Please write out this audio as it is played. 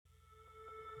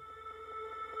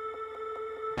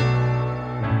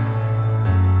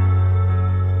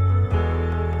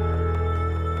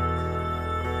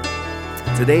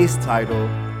Today's title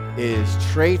is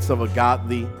Traits of a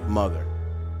Godly Mother.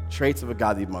 Traits of a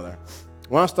Godly Mother.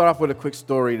 I want to start off with a quick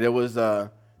story. There was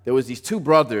these two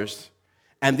brothers,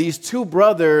 and these two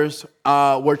brothers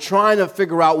were trying to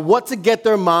figure out what to get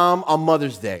their mom on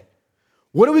Mother's Day.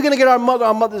 What are we going to get our mother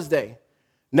on Mother's Day?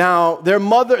 Now, their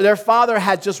father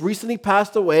had just recently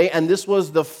passed away, and this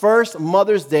was the first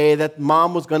Mother's Day that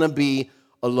mom was going to be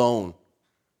alone.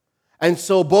 And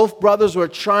so both brothers were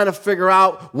trying to figure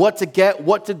out what to get,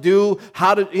 what to do,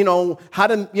 how to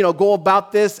go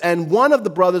about this. And one of the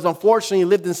brothers, unfortunately,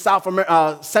 lived in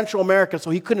Central America,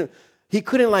 so he couldn't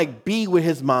be with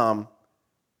his mom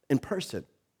in person.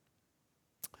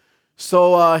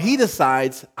 So he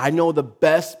decides, I know the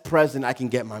best present I can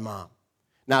get my mom.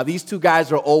 Now, these two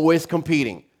guys are always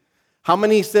competing. How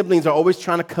many siblings are always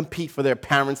trying to compete for their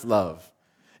parents' love?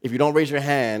 If you don't raise your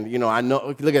hand, I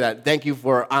know, look at that. Thank you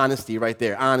for honesty right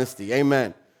there. Honesty,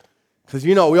 amen. Because,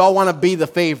 we all want to be the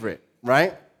favorite,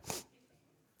 right?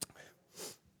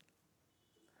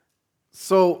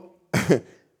 So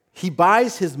he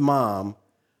buys his mom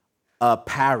a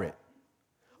parrot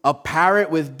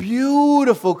with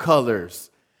beautiful colors,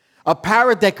 a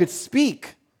parrot that could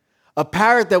speak, a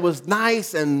parrot that was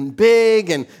nice and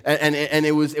big, and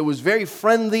it was very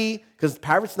friendly, because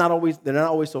parrots they're not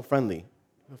always so friendly.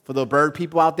 For the bird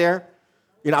people out there,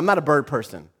 I'm not a bird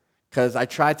person, because I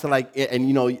tried to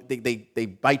they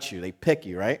bite you, they pick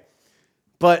you, right?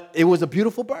 But it was a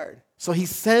beautiful bird. So he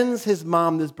sends his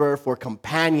mom this bird for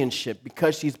companionship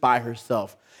because she's by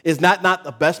herself. Is that not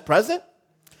the best present?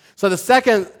 So the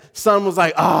second son was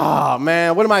like, oh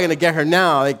man, what am I going to get her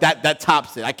now? Like that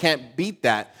tops it. I can't beat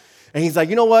that. And he's like,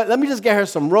 you know what? Let me just get her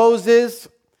some roses.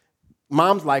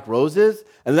 Moms like roses.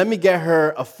 And let me get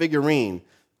her a figurine.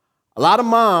 A lot of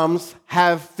moms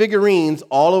have figurines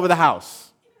all over the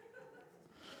house.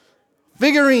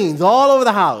 Figurines all over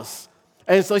the house.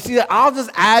 And so she said, I'll just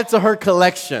add to her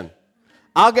collection.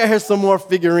 I'll get her some more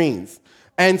figurines.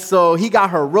 And so he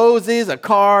got her roses, a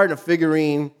card, a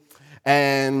figurine.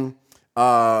 And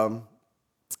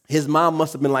his mom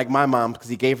must have been like my mom, because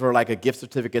he gave her like a gift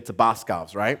certificate to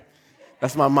Boscov's, right?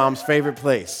 That's my mom's favorite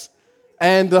place.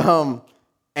 And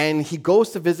he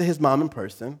goes to visit his mom in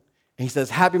person. And he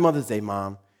says, Happy Mother's Day,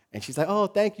 Mom. And she's like, oh,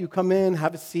 thank you. Come in,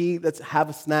 have a seat. Let's have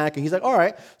a snack. And he's like, all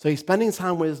right. So he's spending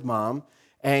time with his mom.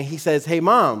 And he says, hey,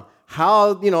 Mom,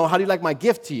 how do you like my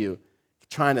gift to you?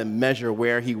 Trying to measure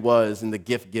where he was in the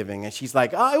gift giving. And she's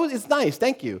like, oh, it's nice.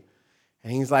 Thank you.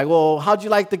 And he's like, well, how'd you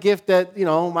like the gift that,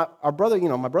 my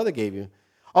brother gave you?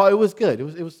 Oh, it was good.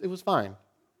 It was fine.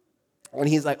 And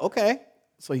he's like, okay.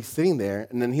 So he's sitting there.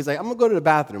 And then he's like, I'm going to go to the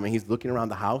bathroom. And he's looking around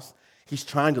the house. He's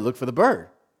trying to look for the bird.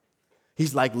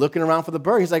 He's like looking around for the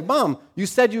bird. He's like, Mom, you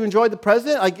said you enjoyed the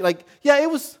present? Yeah, it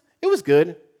was good.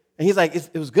 And he's like,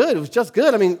 it was good. It was just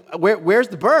good. I mean, where's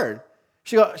the bird?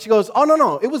 She goes, oh,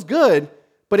 no, it was good,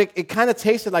 but it kind of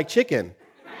tasted like chicken.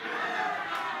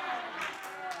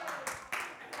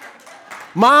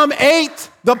 Mom ate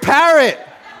the parrot.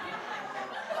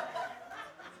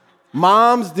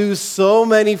 Moms do so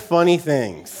many funny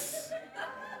things.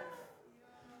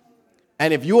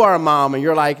 And if you are a mom and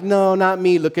you're like, no, not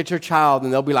me, look at your child,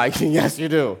 and they'll be like, yes, you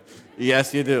do.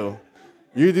 Yes, you do.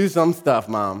 You do some stuff,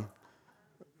 Mom.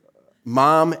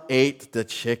 Mom ate the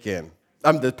chicken.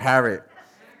 The parrot.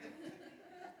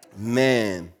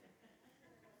 Man.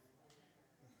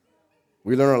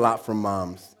 We learn a lot from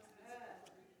moms.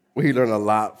 We learn a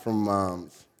lot from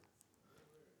moms.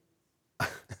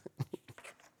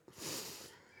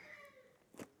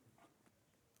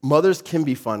 Mothers can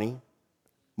be funny.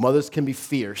 Mothers can be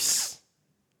fierce,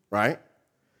 right?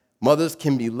 Mothers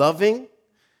can be loving,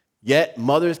 yet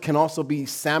mothers can also be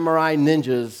samurai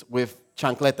ninjas with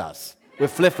chancletas,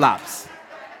 with flip-flops.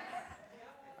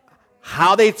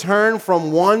 How they turn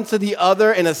from one to the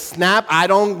other in a snap, I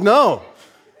don't know.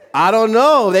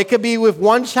 They could be with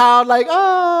one child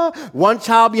one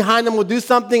child behind them will do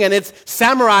something and it's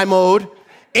samurai mode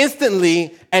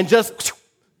instantly and just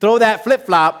throw that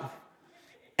flip-flop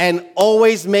and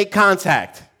always make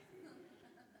contact.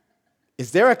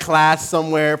 Is there a class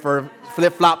somewhere for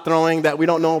flip-flop throwing that we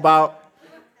don't know about?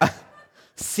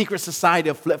 Secret society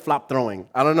of flip-flop throwing.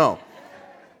 I don't know.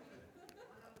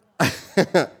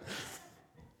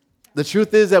 The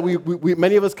truth is that we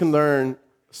many of us can learn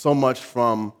so much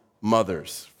from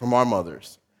our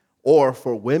mothers, or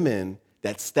for women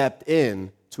that stepped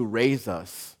in to raise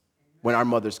us when our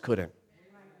mothers couldn't,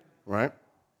 right?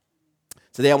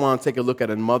 Today I want to take a look at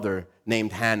a mother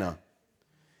named Hannah.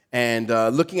 And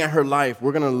looking at her life,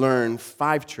 we're going to learn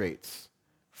 5 traits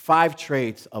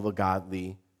of a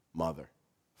godly mother.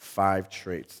 5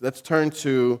 traits. Let's turn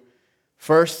to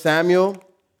 1 Samuel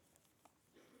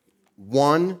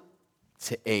 1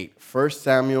 to 8. 1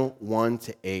 Samuel 1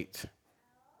 to 8.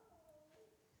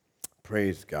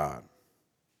 Praise God.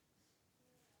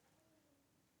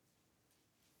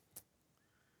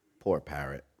 Poor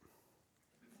parrot.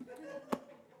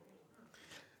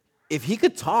 If he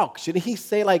could talk, shouldn't he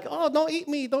say like, oh, don't eat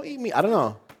me, don't eat me? I don't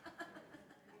know.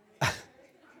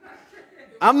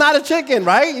 I'm not a chicken,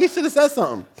 right? He should have said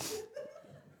something.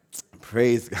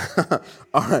 Praise God.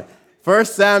 All right. 1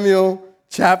 Samuel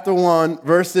chapter 1,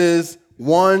 verses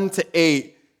 1 to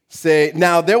 8 say,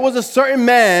 now there was a certain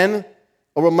man,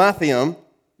 a Ramathaim,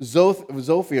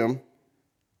 Zophiim,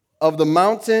 of the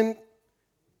mountains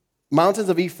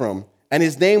of Ephraim, and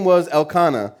his name was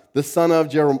Elkanah, the son of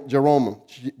Jeroham,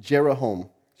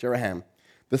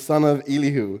 the son of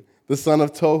Elihu, the son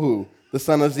of Tohu, the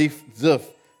son of Ziph,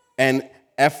 and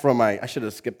Ephraimite. I should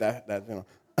have skipped that.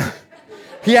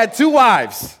 He had 2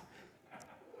 wives.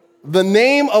 The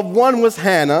name of one was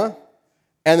Hannah,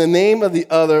 and the name of the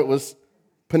other was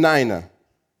Peninnah.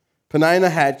 Peninnah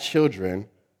had children,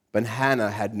 but Hannah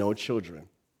had no children.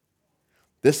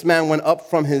 This man went up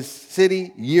from his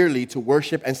city yearly to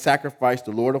worship and sacrifice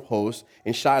the Lord of hosts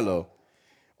in Shiloh.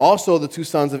 Also the 2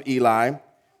 sons of Eli,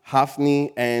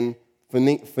 Hophni and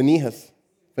Phinehas,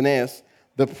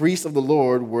 the priests of the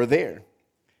Lord, were there.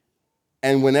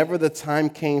 And whenever the time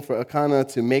came for Elkanah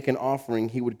to make an offering,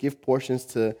 he would give portions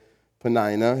to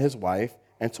Peninnah, his wife,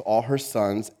 and to all her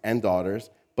sons and daughters.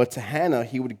 But to Hannah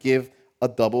he would give a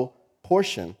double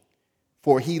portion,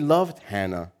 for he loved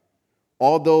Hannah,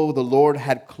 although the Lord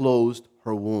had closed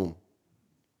her womb.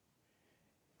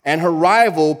 And her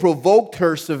rival provoked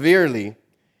her severely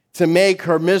to make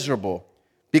her miserable,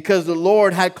 because the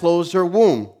Lord had closed her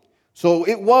womb. So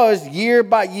it was year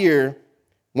by year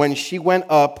when she went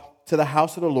up to the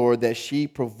house of the Lord that she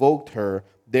provoked her.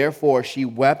 Therefore she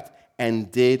wept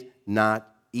and did not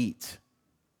eat.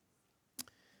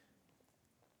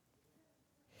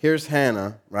 Here's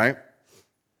Hannah, right?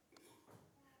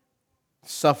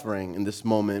 Suffering in this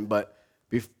moment, but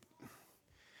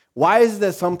why is it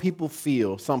that some people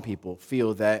feel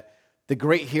that the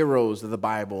great heroes of the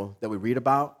Bible that we read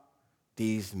about,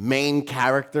 these main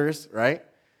characters, right?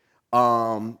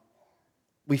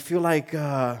 We feel like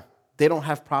they don't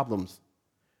have problems.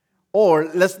 Or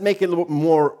let's make it a little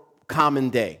more common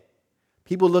day.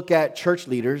 People look at church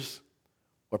leaders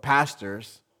or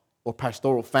pastors or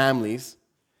pastoral families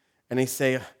and they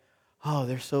say, oh,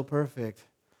 they're so perfect.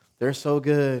 They're so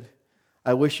good.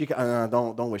 I wish you could.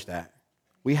 Don't wish that.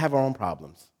 We have our own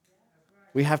problems.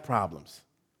 We have problems.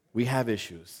 We have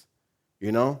issues.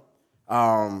 You know?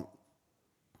 Let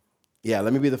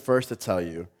me be the first to tell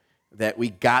you that we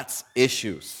got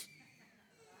issues.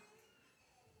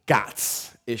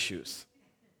 Got issues.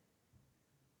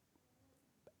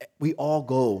 We all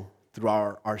go through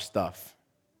our stuff.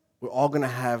 We're all going to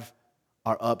have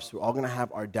our ups. We're all going to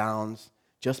have our downs.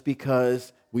 Just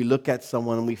because we look at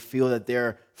someone and we feel that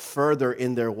they're further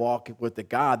in their walk with the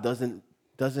God doesn't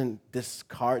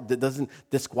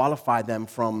disqualify them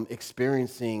from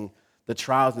experiencing the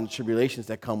trials and tribulations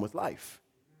that come with life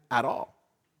at all.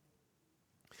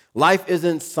 Life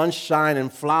isn't sunshine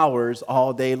and flowers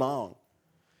all day long.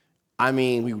 I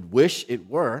mean, we wish it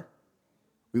were.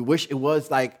 We wish it was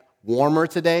like warmer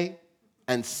today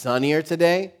and sunnier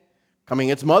today.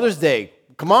 It's Mother's Day.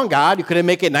 Come on, God, you couldn't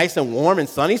make it nice and warm and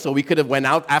sunny so we could have went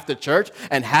out after church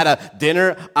and had a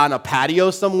dinner on a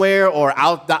patio somewhere or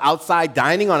outside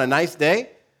dining on a nice day?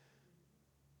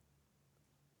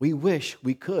 We wish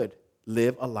we could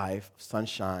live a life of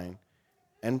sunshine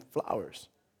and flowers.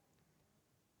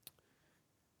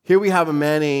 Here we have a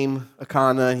man named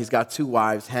Elkanah, and he's got 2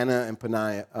 wives, Hannah and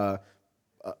Peninnah.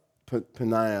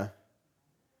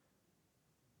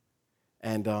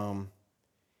 And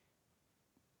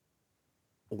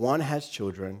one has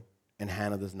children, and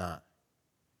Hannah does not.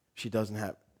 She doesn't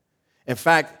have. In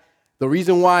fact, the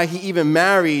reason why he even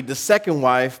married the second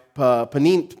wife,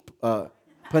 Peninnah,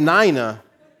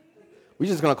 we're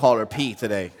just going to call her P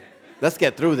today. Let's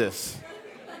get through this.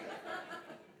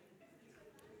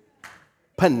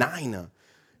 Peninnah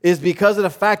is because of the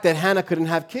fact that Hannah couldn't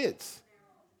have kids.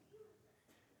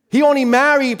 He only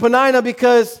married Peninnah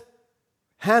because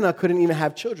Hannah couldn't even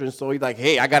have children. So he's like,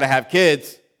 hey, I got to have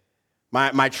kids.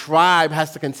 My tribe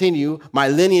has to continue. My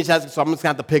lineage has to, so I'm just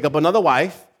going to have to pick up another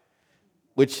wife,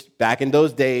 which back in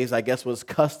those days, I guess, was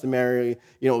customary.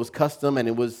 It was custom and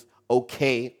it was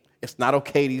okay. It's not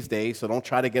okay these days, so don't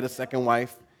try to get a second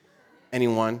wife,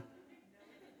 anyone.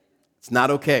 It's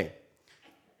not okay.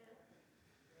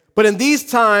 But in these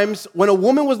times, when a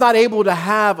woman was not able to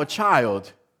have a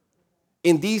child,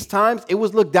 in these times, it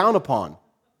was looked down upon.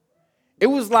 It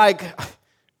was like,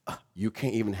 You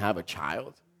can't even have a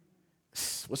child?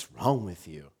 What's wrong with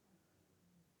you?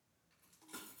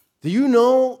 Do you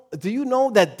know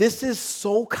that this is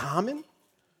so common?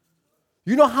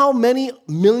 You know how many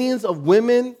millions of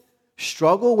women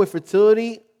struggle with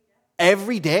fertility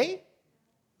every day?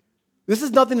 This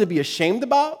is nothing to be ashamed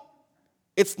about.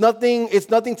 It's nothing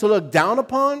to look down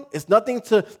upon. It's nothing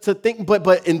to think,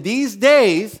 but in these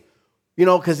days,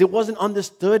 because it wasn't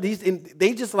understood,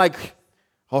 they just like,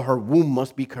 oh, her womb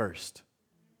must be cursed.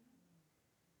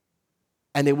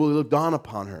 And they will look down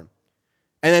upon her.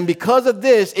 And then because of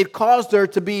this, it caused her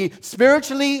to be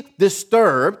spiritually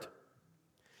disturbed,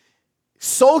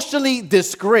 socially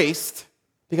disgraced,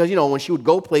 because, when she would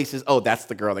go places, oh, that's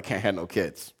the girl that can't have no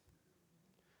kids.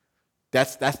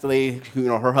 That's the lady who,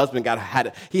 her husband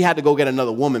had to go get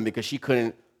another woman because she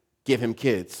couldn't give him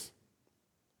kids.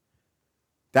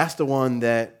 That's the one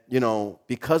that,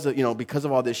 because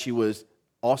of all this, she was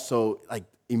also like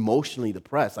emotionally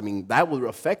depressed. I mean, that will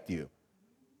affect you.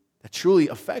 That truly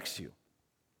affects you.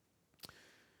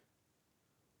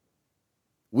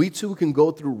 We too can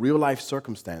go through real life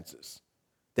circumstances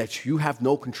that you have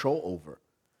no control over.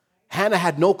 Hannah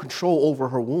had no control over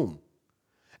her womb.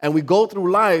 And we go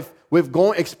through life with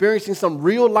experiencing some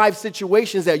real life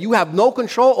situations that you have no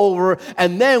control over.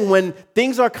 And then when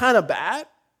things are kind of bad,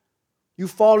 you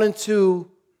fall into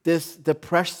this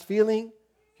depressed feeling.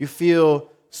 You feel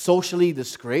socially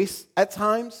disgraced at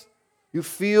times. You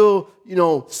feel,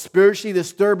 spiritually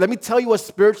disturbed. Let me tell you what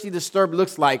spiritually disturbed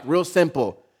looks like, real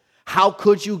simple. How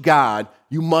could you, God?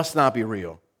 You must not be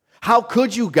real. How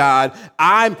could you, God?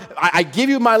 I give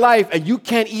you my life and you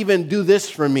can't even do this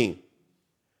for me.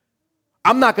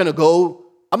 I'm not going to go.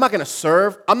 I'm not going to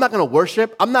serve. I'm not going to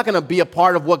worship. I'm not going to be a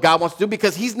part of what God wants to do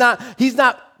because he's not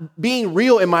being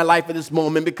real in my life at this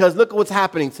moment because look at what's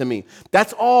happening to me.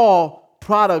 That's all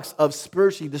products of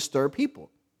spiritually disturbed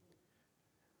people.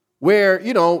 Where,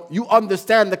 you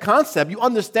understand the concept, you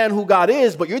understand who God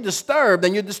is, but you're disturbed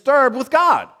and you're disturbed with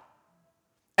God.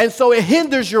 And so it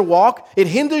hinders your walk. It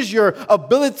hinders your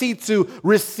ability to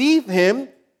receive him,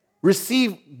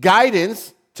 receive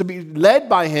guidance, to be led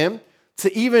by him,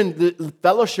 to even the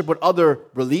fellowship with other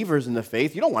believers in the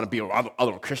faith. You don't want to be around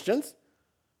other Christians.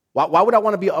 Why would I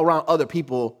want to be around other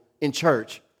people in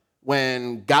church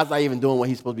when God's not even doing what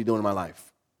he's supposed to be doing in my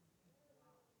life?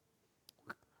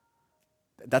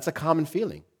 That's a common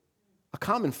feeling. A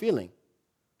common feeling.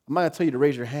 I'm not going to tell you to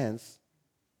raise your hands,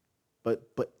 but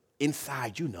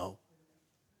inside, you know.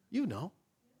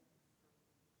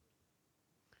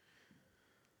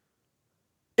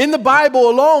 In the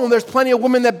Bible alone, there's plenty of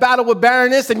women that battle with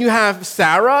barrenness, and you have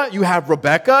Sarah, you have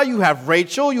Rebecca, you have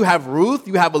Rachel, you have Ruth,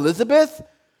 you have Elizabeth.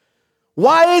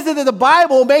 Why is it that the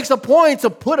Bible makes a point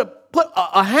to put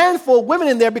a handful of women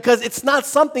in there? Because it's not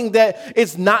something that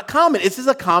is not common. This is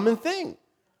a common thing.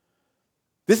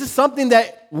 This is something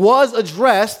that was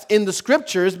addressed in the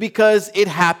scriptures because it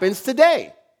happens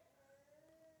today.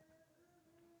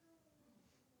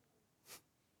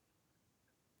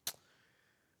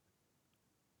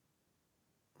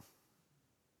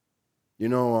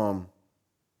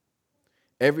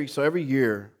 Every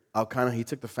year, he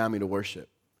took the family to worship.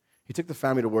 He took the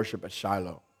family to worship at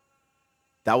Shiloh.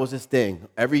 That was his thing.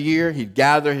 Every year, he'd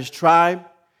gather his tribe.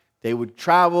 They would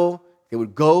travel. They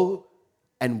would go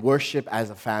and worship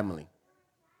as a family,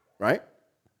 right?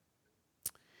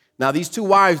 Now, these two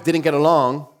wives didn't get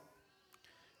along.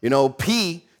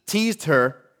 P teased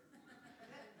her.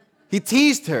 He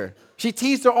teased her. She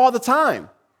teased her all the time.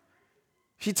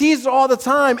 She teased her all the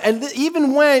time, and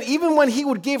even when he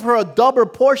would give her a double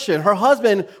portion, her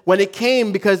husband, when it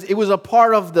came, because it was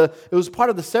part of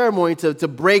the ceremony to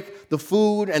break the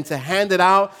food and to hand it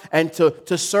out and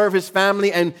to serve his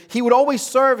family, and he would always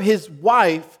serve his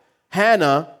wife,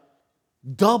 Hannah,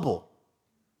 double,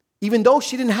 even though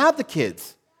she didn't have the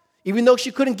kids, even though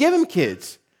she couldn't give him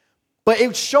kids, but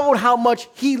it showed how much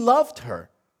he loved her.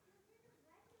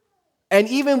 And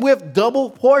even with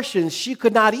double portions, she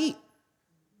could not eat.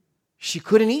 She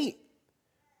couldn't eat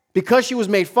because she was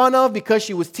made fun of, because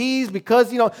she was teased,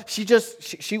 because,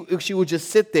 she would just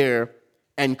sit there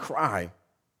and cry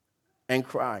and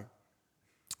cry.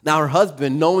 Now her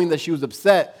husband, knowing that she was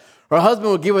upset, her husband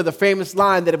would give her the famous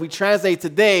line that if we translate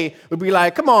today, would be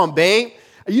like, come on, babe,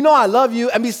 I love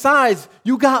you. And besides,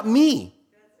 you got me.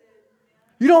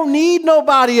 You don't need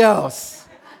nobody else.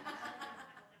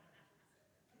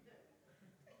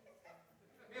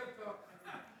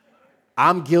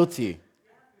 I'm guilty,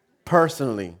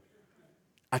 personally.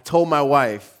 I told my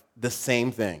wife the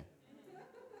same thing.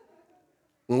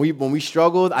 When we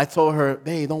struggled, I told her,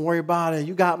 "Babe, don't worry about it.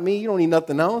 You got me. You don't need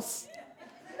nothing else."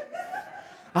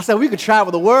 I said, we could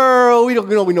travel the world. We don't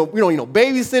need no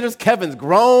babysitters. Kevin's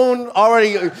grown already.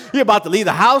 You're about to leave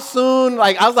the house soon.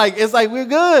 Like, I was like, it's like, we're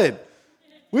good.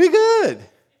 We're good.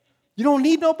 You don't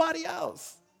need nobody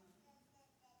else.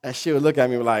 And she would look at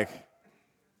me like,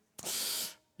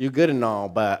 you're good and all,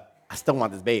 but I still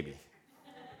want this baby.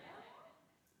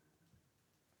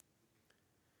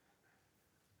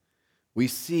 We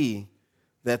see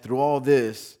that through all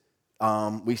this,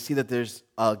 we see that there's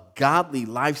a godly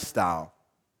lifestyle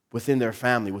within their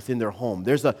family, within their home.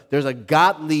 There's a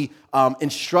godly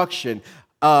instruction.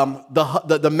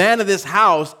 The man of this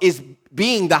house is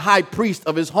being the high priest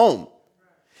of his home.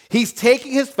 He's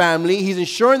taking his family. He's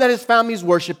ensuring that his family is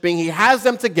worshiping. He has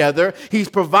them together. He's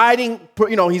providing,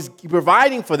 he's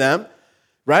providing for them,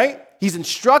 right? He's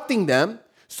instructing them.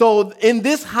 So in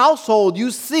this household,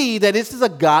 you see that this is a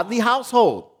godly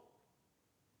household,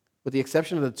 with the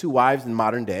exception of the two wives in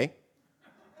modern day.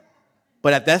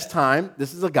 But at this time,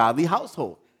 this is a godly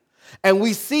household. And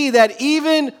we see that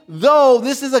even though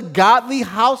this is a godly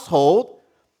household,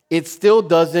 it still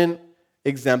doesn't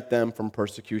exempt them from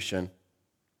persecution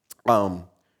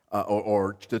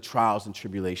or the trials and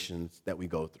tribulations that we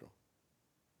go through.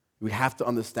 We have to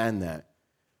understand that.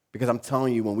 Because I'm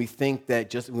telling you, when we think that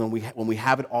just when we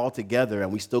have it all together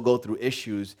and we still go through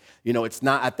issues, it's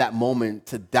not at that moment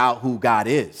to doubt who God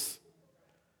is.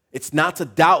 It's not to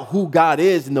doubt who God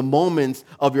is in the moments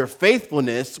of your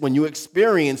faithfulness when you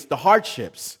experience the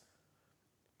hardships.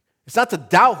 It's not to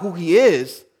doubt who he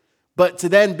is, but to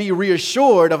then be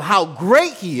reassured of how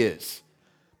great he is.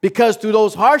 Because through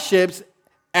those hardships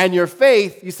and your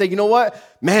faith, you say, you know what?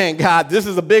 Man, God, this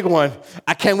is a big one.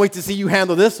 I can't wait to see you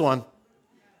handle this one.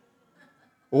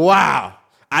 Wow.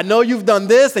 I know you've done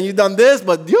this and you've done this,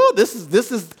 but this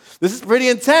is pretty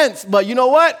intense. But you know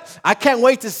what? I can't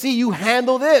wait to see you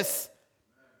handle this.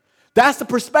 That's the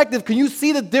perspective. Can you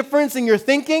see the difference in your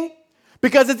thinking?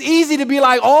 Because it's easy to be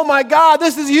like, oh my God,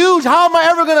 this is huge. How am I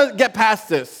ever going to get past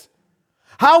this?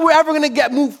 How are we ever going to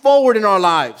move forward in our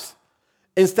lives?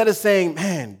 Instead of saying,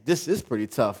 man, this is pretty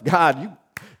tough. God,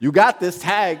 you got this.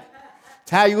 Tag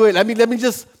you in. Let me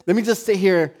just sit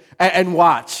here and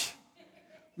watch.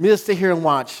 Let me just sit here and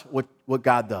watch what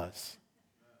God does.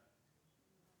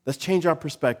 Let's change our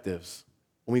perspectives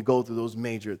when we go through those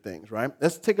major things, right?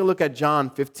 Let's take a look at John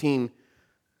 15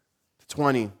 to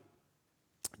 20.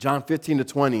 John 15 to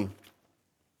 20.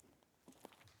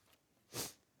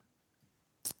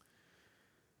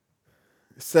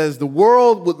 It says, the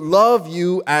world would love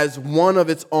you as one of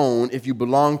its own if you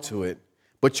belong to it,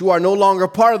 but you are no longer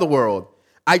part of the world.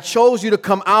 I chose you to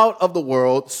come out of the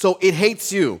world, so it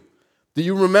hates you. Do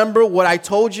you remember what I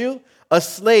told you? A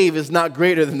slave is not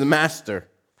greater than the master.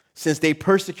 Since they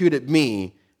persecuted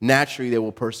me, naturally they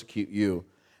will persecute you.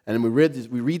 And we read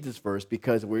this verse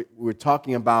because we're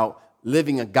talking about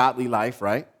living a godly life,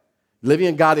 right? Living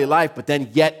a godly life, but then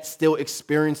yet still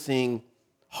experiencing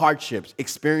hardships,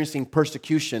 experiencing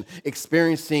persecution,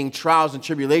 experiencing trials and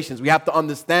tribulations. We have to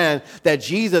understand that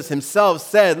Jesus himself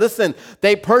said, listen,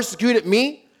 they persecuted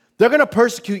me, they're going to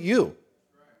persecute you.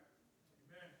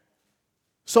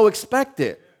 So expect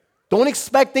it. Don't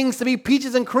expect things to be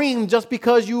peaches and cream just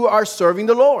because you are serving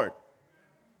the Lord.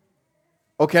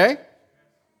 Okay?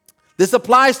 This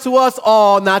applies to us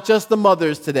all, not just the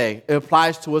mothers today. It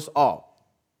applies to us all.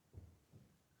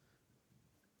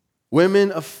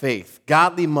 Women of faith,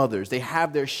 godly mothers, they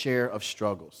have their share of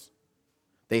struggles.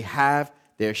 They have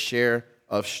their share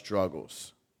of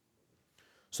struggles.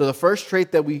 So the first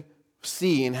trait that we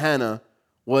see in Hannah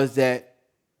was that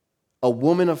a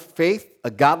woman of faith,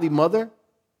 a godly mother,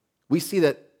 we see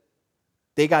that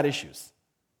they got issues.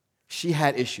 She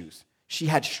had issues. She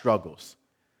had struggles.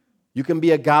 You can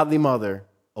be a godly mother,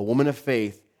 a woman of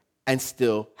faith, and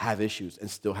still have issues and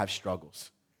still have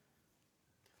struggles.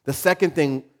 The second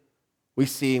thing we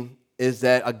see is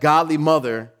that a godly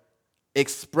mother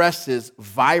expresses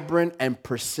vibrant and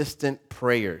persistent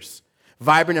prayers.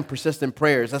 Vibrant and persistent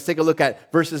prayers. Let's take a look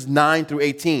at verses 9 through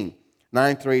 18.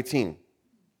 9 through 18. It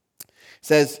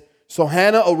says, so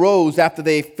Hannah arose after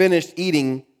they finished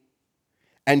eating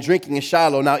and drinking in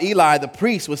Shiloh. Now Eli, the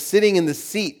priest, was sitting in the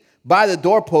seat by the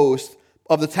doorpost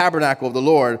of the tabernacle of the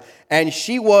Lord, and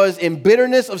she was in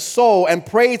bitterness of soul and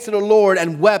prayed to the Lord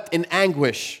and wept in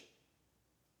anguish.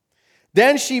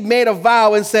 Then she made a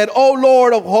vow and said, O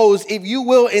Lord of hosts, if you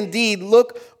will indeed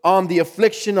look on the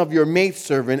affliction of your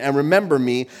maidservant and remember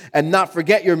me and not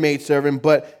forget your maidservant,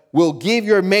 but will give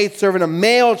your maidservant a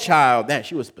male child. Man,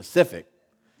 she was specific.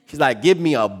 She's like, give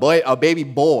me a baby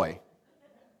boy.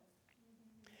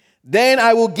 Then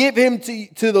I will give him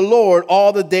to the Lord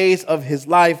all the days of his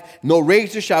life. No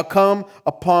razor shall come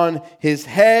upon his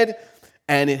head.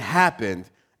 And it happened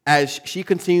as she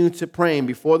continued to pray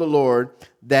before the Lord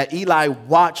that Eli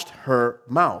watched her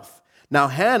mouth. Now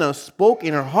Hannah spoke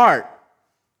in her heart,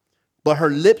 but her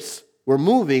lips were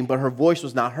moving, but her voice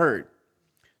was not heard.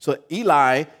 So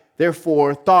Eli,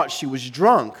 therefore, thought she was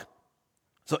drunk.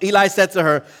 So Eli said to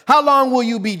her, "How long will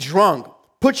you be drunk?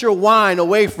 Put your wine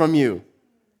away from you."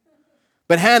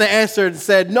 But Hannah answered and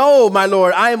said, "No, my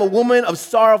Lord, I am a woman of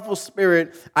sorrowful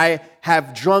spirit. I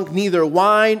have drunk neither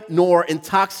wine nor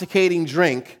intoxicating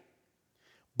drink,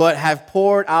 but have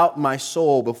poured out my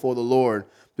soul before the Lord.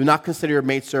 Do not consider your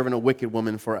maidservant a wicked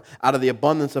woman, for out of the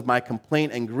abundance of my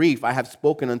complaint and grief I have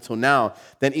spoken until now."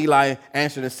 Then Eli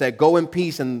answered and said, "Go in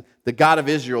peace, and the God of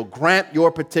Israel grant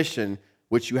your petition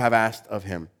which you have asked of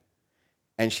him."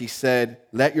 And she said,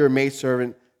 "Let your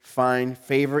maidservant find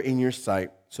favor in your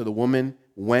sight." So the woman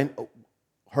went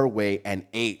her way and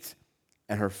ate,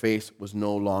 and her face was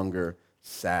no longer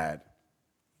sad.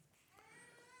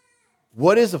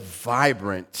 What is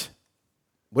vibrant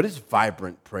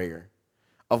prayer?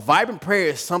 A vibrant prayer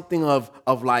is something of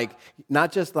like,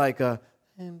 not just like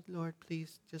Lord,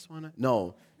 please, just want to.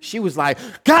 No, she was like,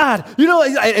 "God,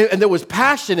 and there was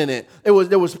passion in it. There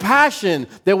was passion.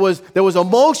 There was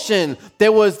emotion.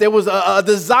 There was a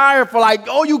desire for like,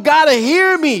 oh, you gotta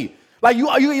hear me. Like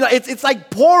it's like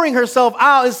pouring herself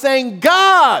out and saying,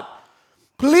 "God,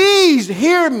 please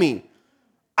hear me.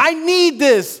 I need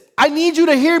this. I need you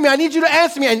to hear me. I need you to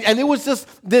answer me." And it was just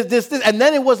this. And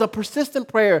then it was a persistent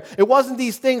prayer. It wasn't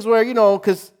these things where,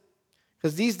 because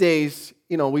these days,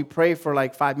 we pray for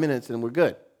like 5 minutes and we're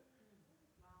good.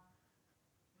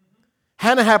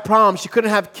 Hannah had problems. She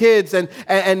couldn't have kids. And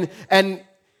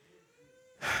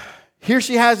here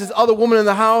she has this other woman in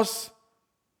the house.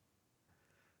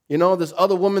 This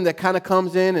other woman that kind of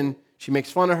comes in and she makes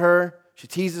fun of her. She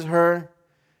teases her.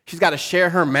 She's got to share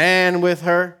her man with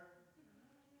her.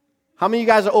 How many of you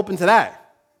guys are open to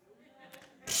that?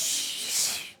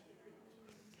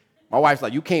 My wife's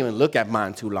like, "You can't even look at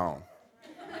mine too long."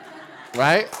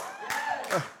 Right?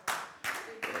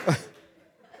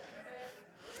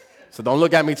 So don't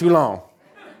look at me too long.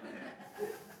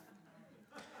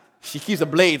 She keeps a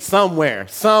blade somewhere.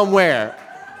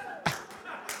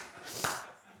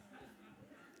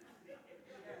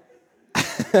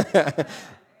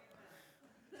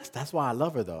 That's why I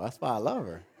love her, though. That's why I love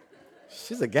her.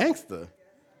 She's a gangster.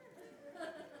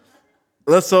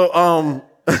 So,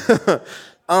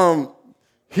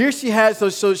 here she has,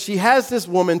 so she has this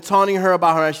woman taunting her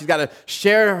about her, and she's got to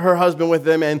share her husband with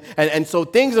them, and so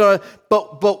things are,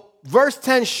 but verse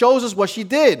 10 shows us what she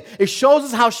did. It shows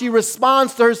us how she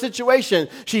responds to her situation.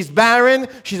 She's barren,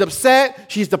 she's upset,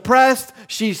 she's depressed,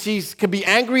 she can be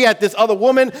angry at this other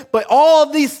woman, but all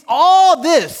this,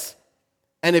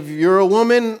 and if you're a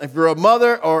woman, if you're a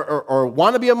mother or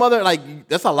want to be a mother, like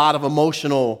that's a lot of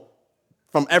emotional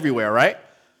from everywhere, right?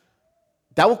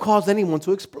 That will cause anyone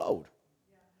to explode.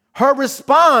 Her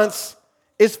response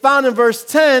is found in verse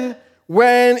 10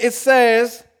 when it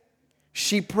says,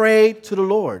 she prayed to the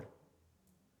Lord.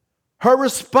 Her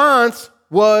response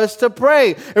was to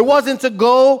pray. It wasn't to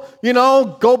go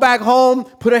back home,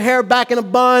 put her hair back in a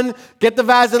bun, get the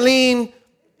Vaseline.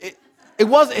 It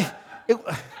wasn't.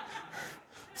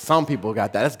 Some people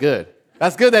got that. That's good.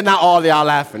 That's good that not all of y'all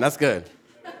laughing. That's good.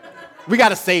 We got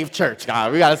to save church,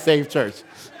 God. We got to save church.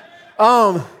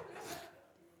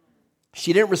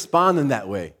 She didn't respond in that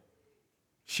way.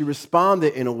 She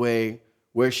responded in a way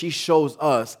where she shows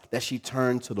us that she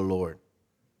turned to the Lord.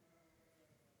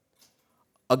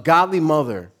 A godly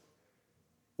mother,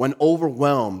 when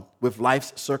overwhelmed with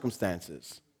life's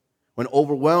circumstances, when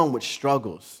overwhelmed with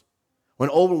struggles, when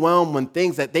overwhelmed with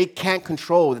things that they can't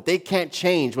control, that they can't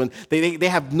change, when they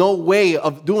have no way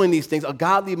of doing these things, a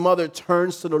godly mother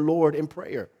turns to the Lord in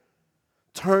prayer.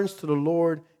 Turns to the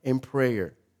Lord in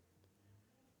prayer.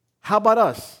 How about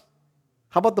us?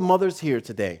 How about the mothers here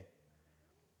today?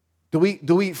 Do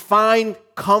we find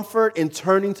comfort in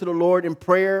turning to the Lord in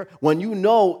prayer when you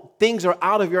know things are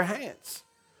out of your hands?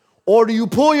 Or do you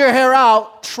pull your hair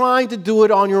out trying to do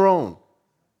it on your own?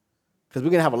 Because we're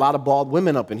going to have a lot of bald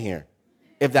women up in here,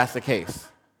 if that's the case.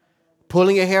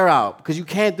 Pulling your hair out because you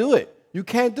can't do it. You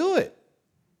can't do it.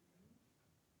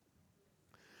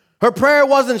 Her prayer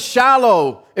wasn't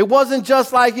shallow. It wasn't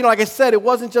just like, like I said, it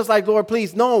wasn't just like, Lord,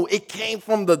 please. No, it came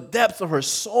from the depths of her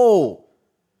soul.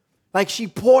 Like she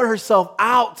poured herself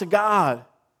out to God.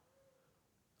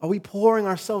 Are we pouring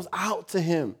ourselves out to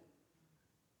Him?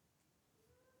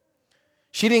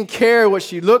 She didn't care what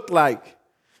she looked like.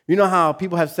 You know how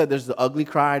people have said there's the ugly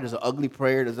cry, there's an ugly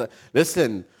prayer.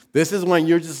 Listen, this is when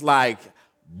you're just like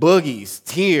boogies,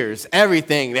 tears,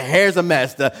 everything. The hair's a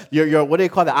mess. Your what do they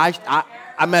call it?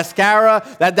 a mascara.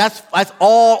 That's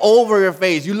all over your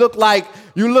face. You look like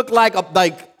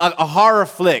a horror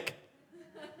flick.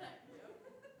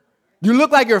 You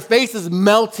look like your face is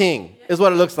melting, is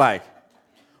what it looks like.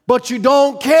 But you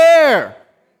don't care.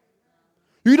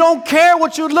 You don't care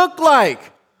what you look like.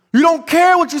 You don't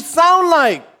care what you sound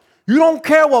like. You don't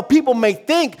care what people may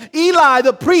think. Eli,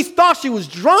 the priest, thought she was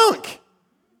drunk.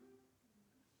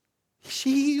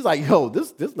 He's like, yo,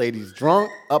 this lady's drunk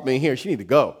up in here. She need to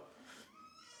go.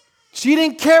 She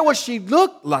didn't care what she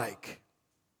looked like.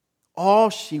 All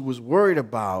she was worried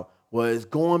about was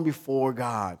going before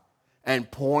God and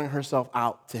pouring herself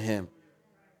out to him.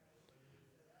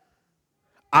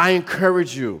 I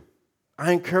encourage you.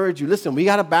 Listen, we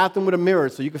got a bathroom with a mirror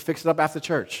so you can fix it up after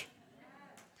church.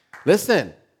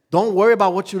 Listen, don't worry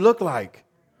about what you look like.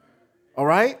 All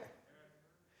right?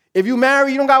 If you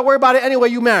married, you don't got to worry about it anyway.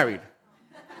 You married.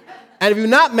 And if you're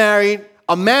not married,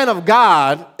 a man of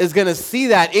God is going to see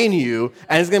that in you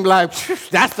and is going to be like,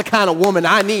 that's the kind of woman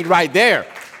I need right there.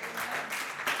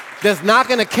 That's not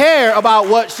going to care about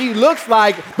what she looks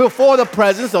like before the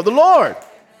presence of the Lord.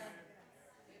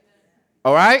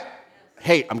 All right?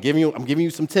 Hey, I'm giving you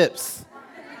some tips.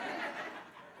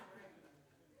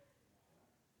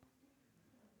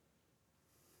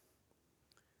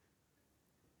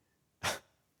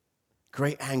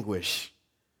 Great anguish.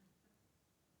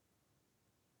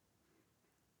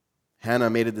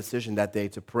 Hannah made a decision that day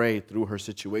to pray through her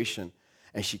situation,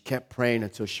 and she kept praying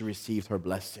until she received her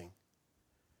blessing.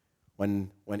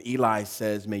 When Eli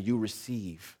says, "May you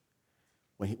receive,"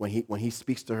 when he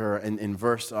speaks to her in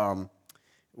verse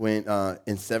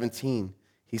in 17,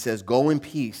 he says, "Go in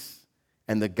peace,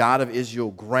 and the God of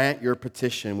Israel grant your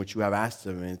petition which you have asked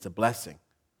of him." And it's a blessing.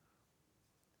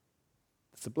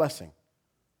 It's a blessing.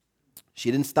 She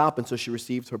didn't stop until she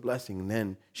received her blessing, and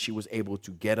then she was able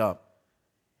to get up,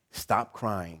 stop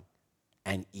crying,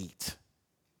 and eat.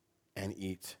 And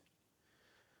eat.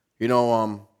 You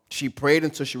know, she prayed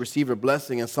until she received her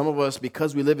blessing, and some of us,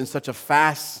 because we live in such a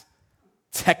fast,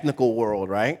 technical world,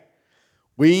 right?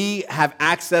 We have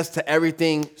access to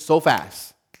everything so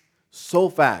fast. So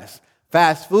fast.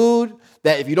 Fast food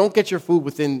that if you don't get your food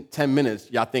within 10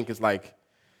 minutes, y'all think it's like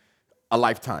a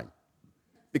lifetime.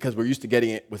 Because we're used to getting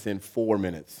it within 4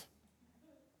 minutes.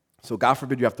 So God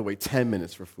forbid you have to wait 10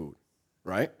 minutes for food,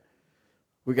 right?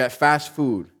 We got fast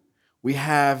food. We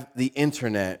have the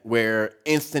internet where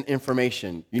instant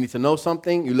information. You need to know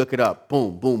something, you look it up.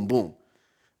 Boom, boom, boom.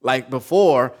 Like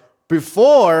before,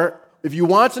 if you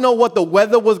want to know what the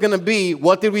weather was going to be,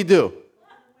 what did we do?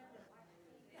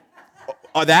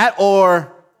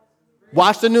 Or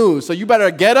watch the news. So you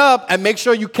better get up and make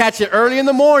sure you catch it early in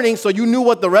the morning so you knew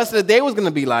what the rest of the day was going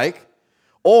to be like.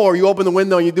 Or you open the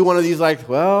window and you do one of these like,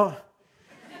 well,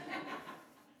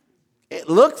 it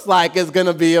looks like it's going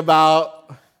to be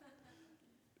about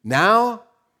now.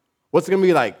 What's it going to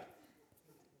be like?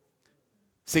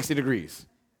 60 degrees.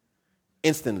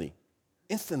 Instantly.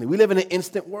 We live in an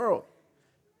instant world.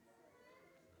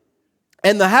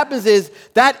 And what happens is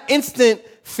that instant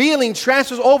feeling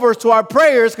transfers over to our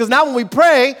prayers because now when we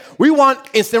pray, we want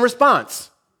instant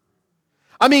response.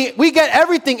 I mean, we get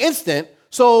everything instant,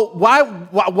 so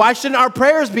why shouldn't our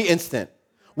prayers be instant?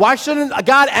 Why shouldn't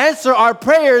God answer our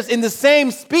prayers in the same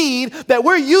speed that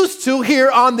we're used to here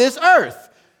on this earth?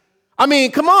 I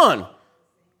mean, come on.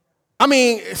 I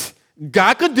mean,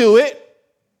 God could do it.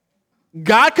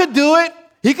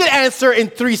 He could answer in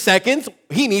 3 seconds.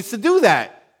 He needs to do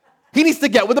that. He needs to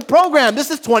get with the program.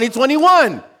 This is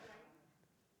 2021.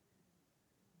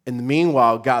 In the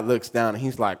meanwhile, God looks down and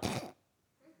he's like,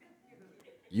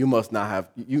 you must not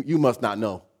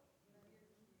know.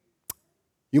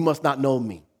 You must not know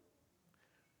me.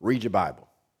 Read your Bible.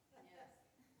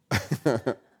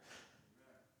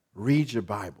 Read your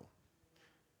Bible.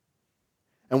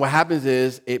 And what happens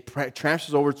is it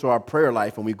transfers over to our prayer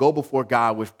life, and we go before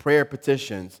God with prayer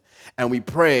petitions, and we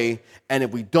pray, and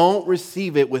if we don't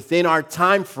receive it within our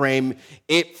time frame,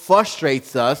 it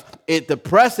frustrates us, it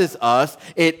depresses us,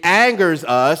 it angers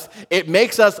us, it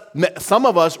makes us, some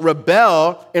of us,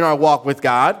 rebel in our walk with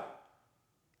God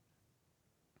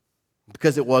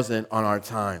because it wasn't on our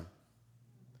time.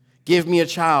 Give me a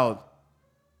child.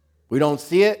 We don't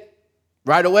see it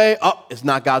right away. Oh, it's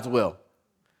not God's will.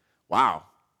 Wow.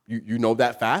 You know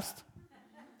that fast?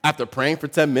 After praying for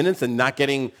 10 minutes and not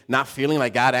feeling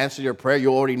like God answered your prayer,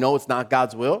 you already know it's not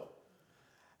God's will?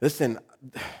 Listen,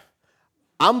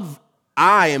 I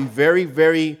am very,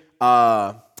 very,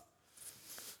 I'm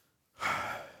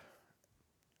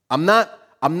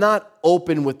not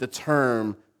open with the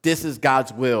term, this is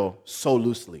God's will, so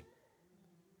loosely.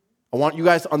 I want you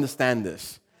guys to understand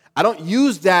this. I don't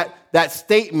use that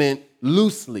statement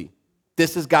loosely.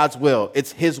 This is God's will.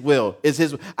 It's his will. It's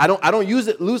his. I don't use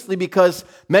it loosely because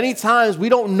many times we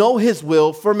don't know his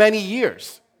will for many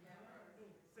years.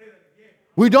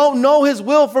 We don't know his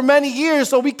will for many years,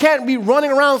 so we can't be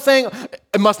running around saying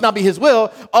it must not be his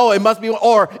will. Oh, it must be,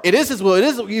 or it is his will. It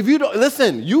is. If you don't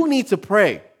listen, you need to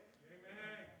pray.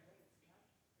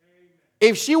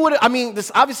 If she would,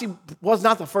 this obviously was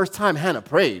not the first time Hannah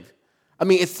prayed.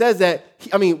 It says that,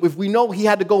 if we know he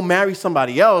had to go marry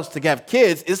somebody else to have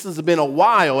kids, this has been a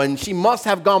while, and she must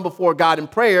have gone before God in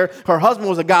prayer. Her husband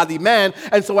was a godly man,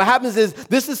 and so what happens is,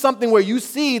 this is something where you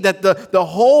see that the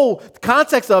whole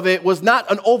context of it was not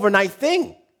an overnight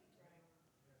thing.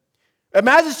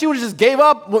 Imagine she would have just gave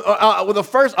up with the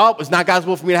first, it's not God's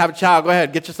will for me to have a child. Go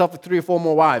ahead, get yourself 3 or 4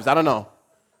 more wives. I don't know.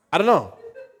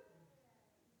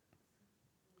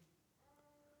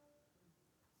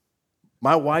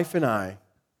 My wife and I,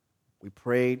 we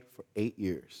prayed for 8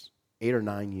 years, 8 or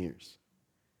 9 years,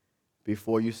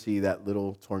 before you see that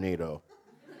little tornado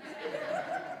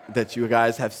that you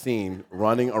guys have seen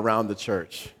running around the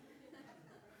church.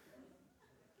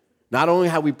 Not only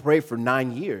had we prayed for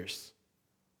 9 years,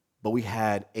 but we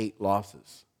had 8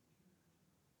 losses.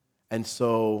 And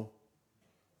so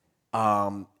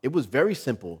it was very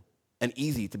simple and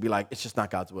easy to be like, it's just not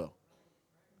God's will.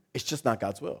 It's just not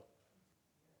God's will.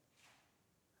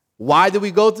 Why did we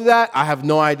go through that? I have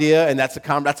no idea, and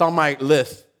that's on my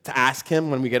list to ask him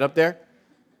when we get up there.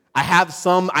 I have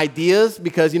some ideas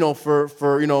because, for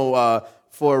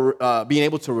being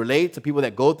able to relate to people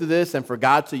that go through this, and for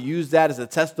God to use that as a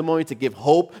testimony to give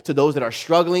hope to those that are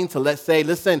struggling, to let's say,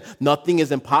 listen, nothing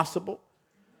is impossible.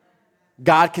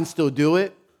 God can still do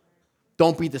it.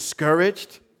 Don't be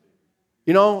discouraged.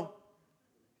 Many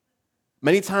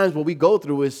times what we go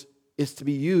through is to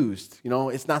be used.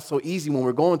 It's not so easy when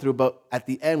we're going through, but at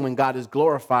the end, when God is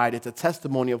glorified, it's a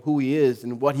testimony of who he is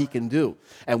and what he can do.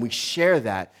 And we share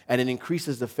that, and it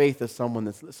increases the faith of someone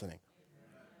that's listening.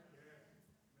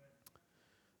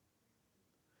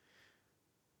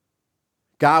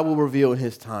 God will reveal in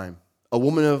his time.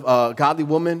 A godly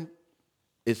woman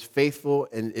is faithful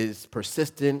and is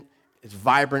persistent, is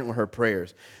vibrant with her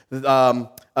prayers.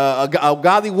 A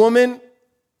godly woman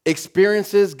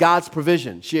experiences God's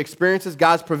provision. She experiences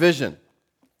God's provision.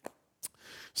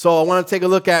 So I want to take a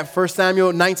look at 1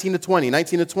 Samuel 19 to 20.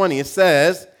 19 to 20, it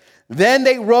says, Then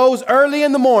they rose early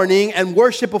in the morning and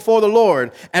worshiped before the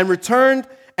Lord, and returned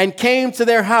and came to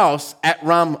their house at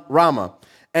Ramah.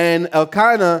 And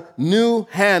Elkanah knew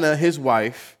Hannah, his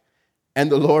wife,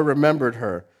 and the Lord remembered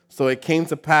her. So it came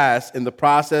to pass in the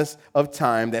process of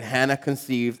time that Hannah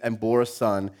conceived and bore a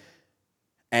son,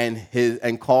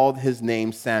 and called his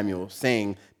name Samuel,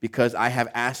 saying, Because I have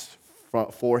asked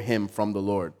for him from the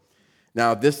Lord.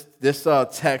 Now, this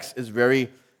text is very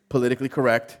politically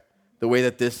correct, the way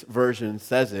that this version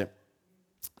says it.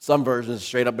 Some versions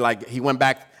straight up like he went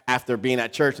back after being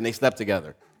at church and they slept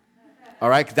together. All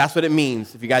right? 'Cause that's what it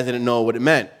means, if you guys didn't know what it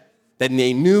meant. That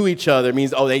they knew each other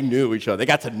means, they knew each other. They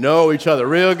got to know each other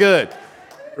real good,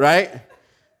 right?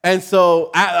 And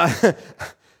so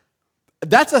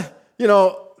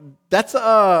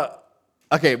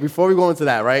okay, before we go into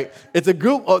that, right? It's a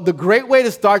group, the great way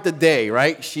to start the day,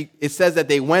 right? It says that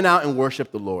they went out and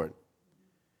worshiped the Lord.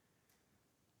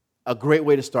 A great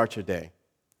way to start your day.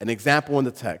 An example in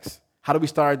the text. How do we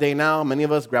start our day now? Many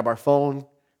of us grab our phone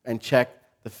and check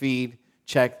the feed,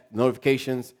 check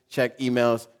notifications, check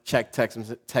emails, check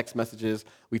text messages.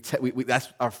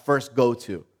 That's our first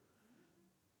go-to.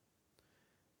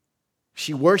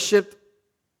 She worshiped.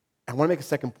 I want to make a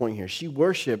second point here. She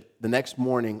worshiped the next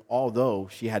morning, although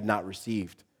she had not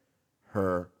received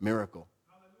her miracle.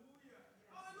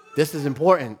 This is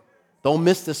important. Don't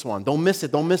miss this one. Don't miss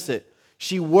it. Don't miss it.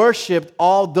 She worshiped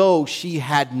although she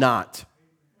had not.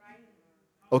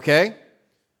 Okay?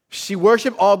 She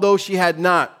worshiped although she had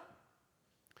not.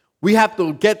 We have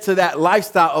to get to that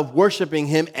lifestyle of worshiping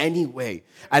him anyway.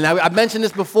 And I've mentioned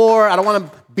this before. I don't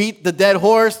want to beat the dead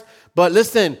horse. But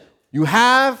listen, you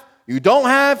have, you don't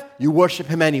have, you worship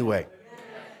him anyway.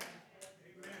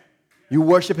 You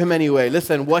worship him anyway.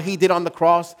 Listen, what he did on the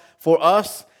cross for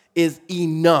us is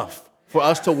enough for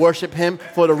us to worship him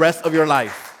for the rest of your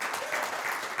life.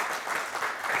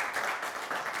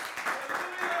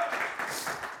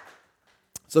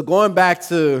 So going back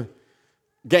to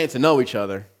getting to know each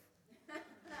other,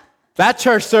 that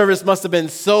church service must have been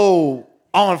so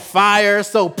on fire,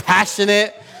 so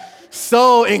passionate,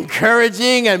 so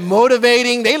encouraging and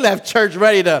motivating. They left church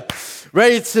ready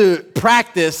to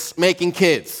practice making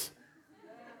kids.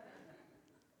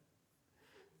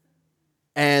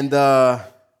 And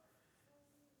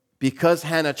Because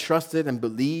Hannah trusted and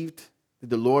believed that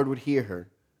the Lord would hear her,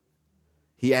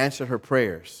 he answered her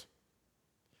prayers.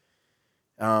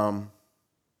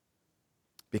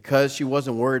 Because she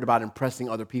wasn't worried about impressing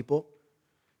other people,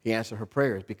 he answered her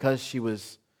prayers. Because she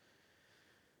was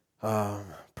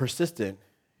persistent,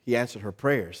 he answered her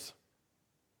prayers.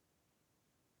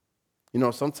 You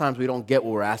know, sometimes we don't get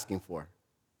what we're asking for.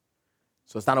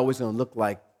 So it's not always going to look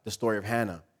like the story of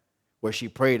Hannah, where she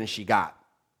prayed and she got.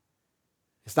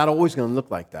 It's not always going to look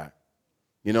like that,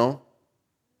 you know?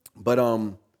 But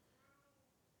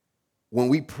when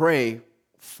we pray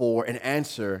for an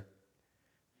answer,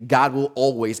 God will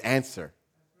always answer.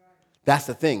 That's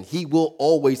the thing. He will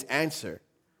always answer.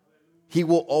 He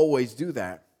will always do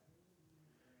that.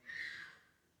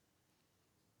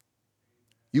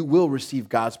 You will receive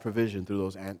God's provision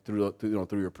through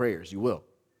your prayers. You will.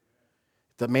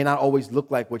 That may not always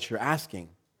look like what you're asking,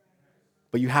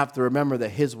 but you have to remember that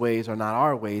His ways are not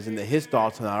our ways and that His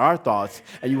thoughts are not our thoughts.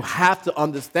 And you have to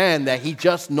understand that He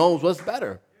just knows what's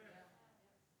better.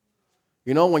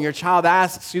 You know, when your child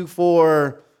asks you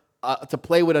for to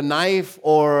play with a knife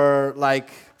or like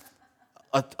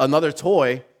another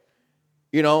toy,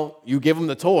 you know, you give them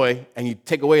the toy and you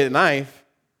take away the knife,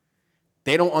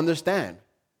 they don't understand.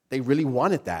 They really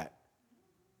wanted that.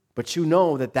 But you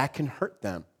know that that can hurt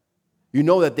them. You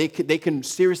know that they can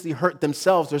seriously hurt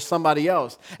themselves or somebody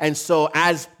else. And so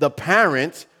as the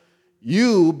parent,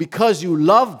 you, because you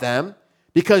love them,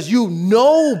 because you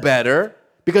know better,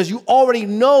 because you already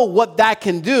know what that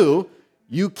can do,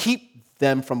 you keep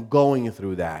them from going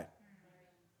through that.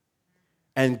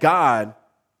 And God,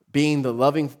 being the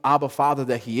loving Abba Father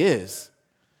that He is,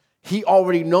 He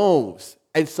already knows.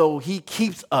 And so He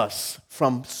keeps us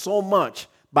from so much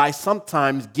by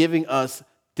sometimes giving us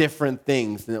different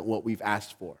things than what we've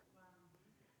asked for.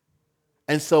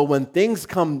 And so when things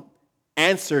come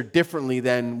answered differently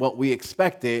than what we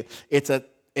expected,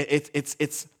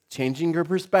 it's changing your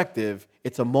perspective.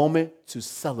 It's a moment to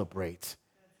celebrate.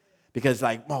 Because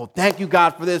like, oh, thank you,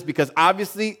 God, for this, because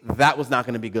obviously that was not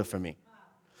going to be good for me.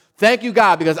 Thank you,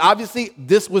 God, because obviously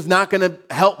this was not going to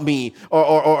help me,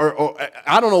 or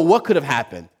I don't know what could have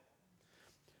happened.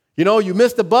 You know, you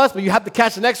missed the bus, but you have to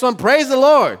catch the next one. Praise the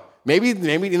Lord. Maybe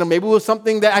it was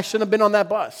something that I shouldn't have been on that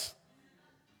bus.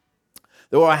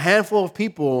 There were a handful of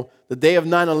people the day of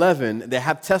 9/11 that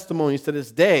have testimonies to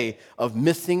this day of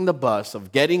missing the bus,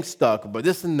 of getting stuck, but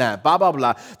this and that, blah, blah,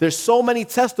 blah. There's so many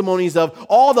testimonies of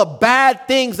all the bad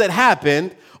things that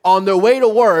happened on their way to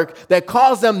work that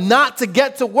caused them not to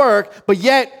get to work, but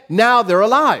yet now they're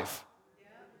alive.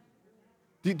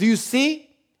 Do you see?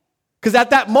 Because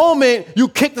at that moment, you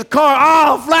kick the car,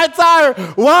 oh, flat tire,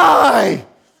 why?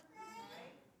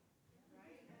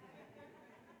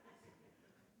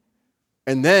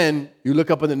 And then you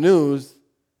look up in the news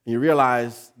and you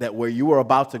realize that where you were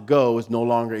about to go is no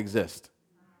longer exist.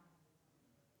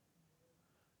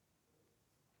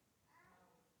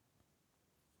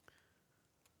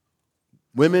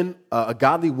 Women, a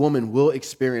godly woman will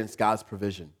experience God's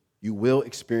provision. You will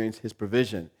experience His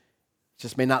provision. It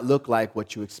just may not look like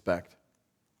what you expect.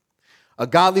 A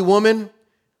godly woman,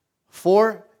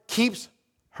 4, keeps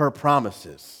her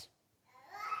promises.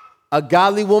 A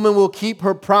godly woman will keep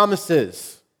her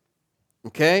promises.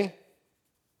 Okay?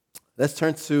 Let's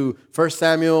turn to 1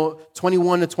 Samuel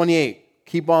 21-28.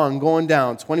 Keep on going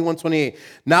down. 21-28.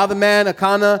 Now the man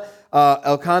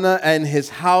Elkanah and his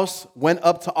house went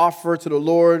up to offer to the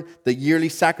Lord the yearly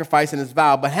sacrifice and his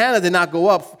vow. But Hannah did not go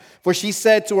up, for she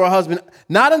said to her husband,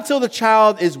 not until the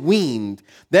child is weaned,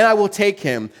 then I will take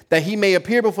him, that he may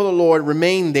appear before the Lord,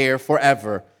 remain there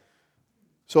forever.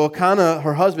 So Elkanah,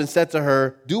 her husband, said to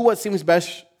her, do what seems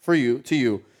best to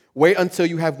you. Wait until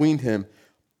you have weaned him.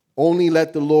 Only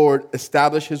let the Lord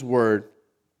establish His word.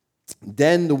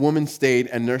 Then the woman stayed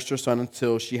and nursed her son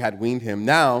until she had weaned him.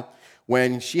 Now,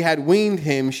 when she had weaned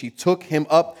him, she took him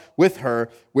up with her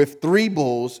with 3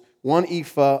 bulls, 1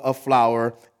 ephah of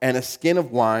flour, and a skin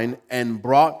of wine, and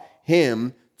brought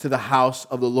him to the house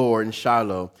of the Lord in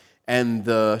Shiloh. And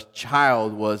the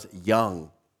child was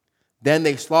young. Then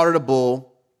they slaughtered a bull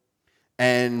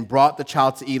and brought the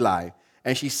child to Eli.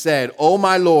 And she said, "O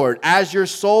my Lord, as your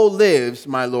soul lives,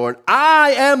 my Lord,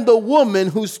 I am the woman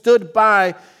who stood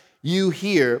by you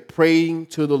here praying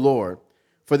to the Lord.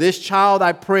 For this child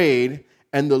I prayed,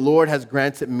 and the Lord has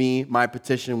granted me my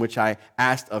petition which I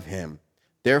asked of him.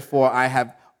 Therefore I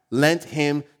have lent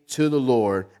him to the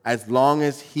Lord. As long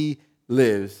as he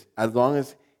lives,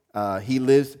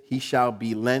 he shall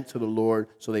be lent to the Lord."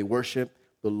 So they worship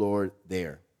the Lord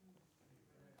there.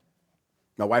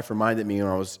 My wife reminded me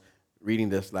when I was reading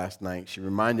this last night. She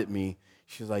reminded me,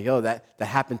 she was like, yo, that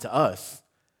happened to us.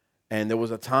 And there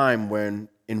was a time when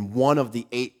in one of the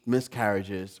 8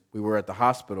 miscarriages, we were at the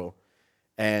hospital,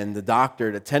 and the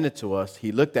doctor that attended to us,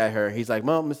 he looked at her. He's like,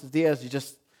 "Well, Mrs. Diaz,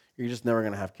 you're just never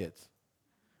going to have kids."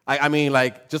 I mean,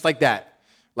 like, just like that.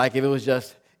 Like, if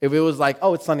it was like,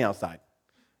 "Oh, it's sunny outside."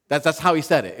 That's how he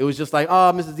said it. It was just like,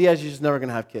 "Oh, Mrs. Diaz, you're just never going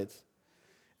to have kids."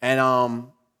 And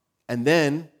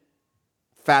then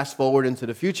fast forward into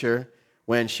the future,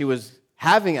 when she was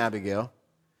having Abigail,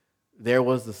 there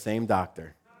was the same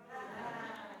doctor.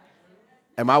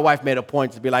 And my wife made a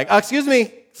point to be like, excuse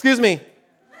me.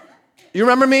 You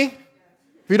remember me?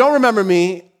 If you don't remember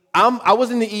me, I was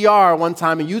in the ER one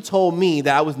time and you told me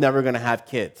that I was never going to have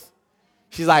kids.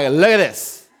 She's like, "Look at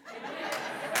this."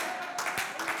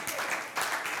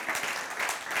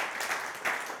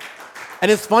 And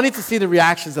it's funny to see the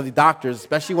reactions of the doctors,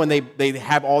 especially when they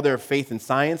have all their faith in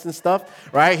science and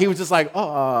stuff, right? He was just like,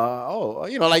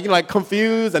 like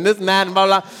confused and this and that and blah,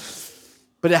 blah.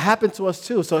 But it happened to us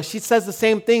too. So she says the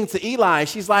same thing to Eli.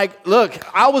 She's like, "Look,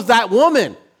 I was that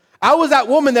woman. I was that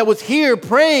woman that was here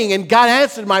praying and God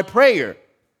answered my prayer.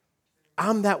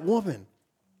 I'm that woman."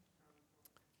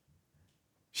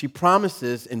 She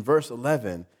promises in verse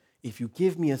 11, "If you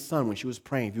give me a son," when she was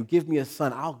praying, "if you give me a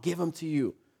son, I'll give him to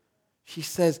you." She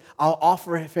says, "I'll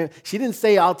offer him." She didn't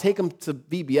say, "I'll take him to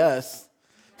VBS."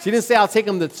 She didn't say, "I'll take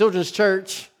him to children's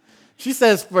church." She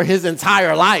says, for his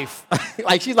entire life.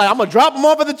 She's like, "I'm going to drop him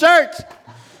off at the church."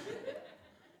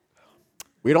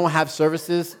 We don't have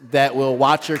services that will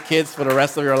watch your kids for the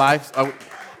rest of your life.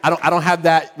 I don't have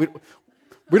that.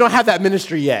 We don't have that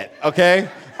ministry yet, okay?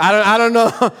 I don't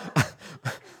know.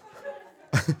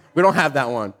 We don't have that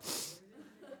one.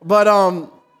 But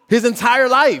his entire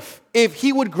life, if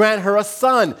he would grant her a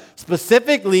son,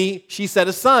 specifically, she said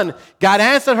a son. God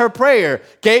answered her prayer,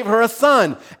 gave her a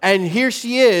son, and here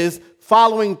she is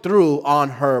following through on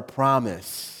her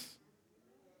promise.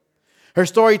 Her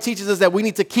story teaches us that we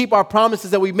need to keep our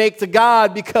promises that we make to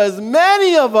God, because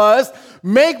many of us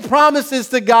make promises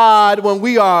to God when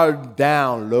we are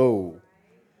down low.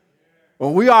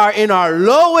 When we are in our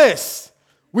lowest,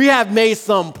 we have made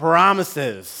some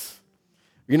promises.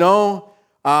 You know,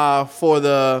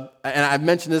 and I've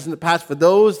mentioned this in the past, for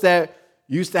those that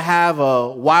used to have a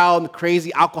wild and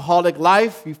crazy alcoholic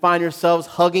life, you find yourselves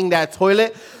hugging that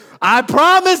toilet. "I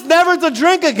promise never to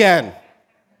drink again."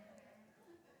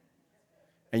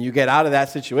 And you get out of that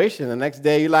situation, the next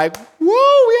day you're like, "Woo,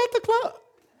 we at the club."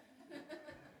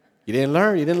 You didn't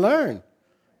learn.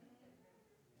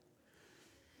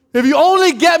 "If you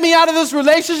only get me out of this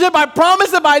relationship, I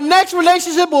promise that my next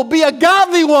relationship will be a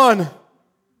godly one."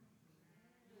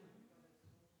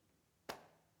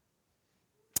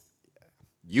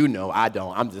 You know, I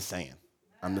don't. I'm just saying.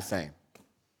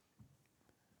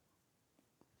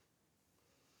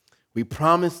 We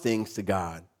promise things to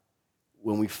God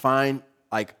when we find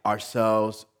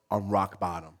ourselves on rock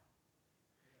bottom.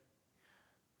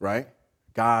 Right?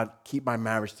 "God, keep my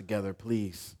marriage together,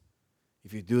 please.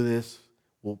 If you do this,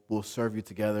 we'll serve you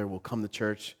together. We'll come to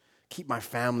church. Keep my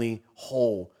family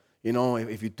whole. You know,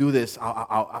 if you do this,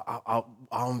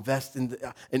 I'll invest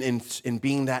in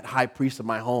being that high priest of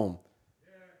my home."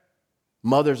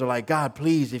 Mothers are like, "God,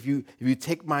 please, if you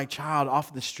take my child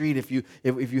off the street, if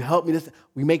you help me this,"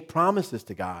 we make promises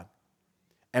to God.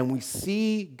 And we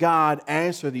see God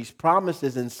answer these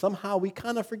promises, and somehow we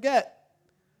kind of forget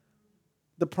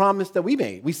the promise that we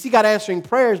made. We see God answering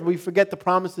prayers, but we forget the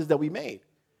promises that we made.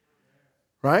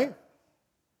 Right?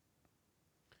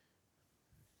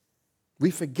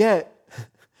 We forget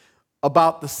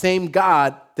about the same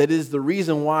God that is the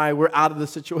reason why we're out of the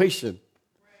situation.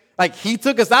 He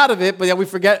took us out of it, but then we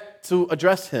forget to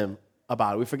address him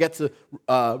about it. We forget to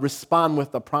respond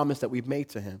with the promise that we've made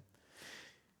to him.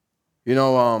 You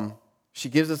know, she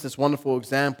gives us this wonderful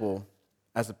example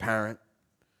as a parent,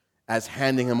 as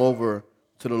handing him over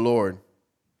to the Lord,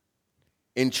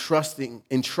 entrusting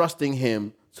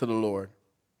him to the Lord.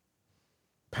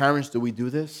 Parents, do we do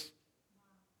this?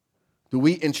 Do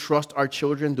we entrust our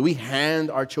children? Do we hand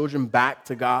our children back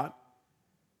to God?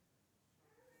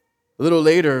 A little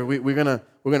later, we're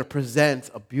gonna present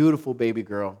a beautiful baby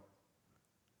girl,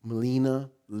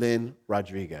 Melina Lynn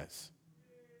Rodriguez.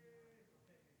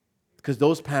 Because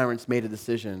those parents made a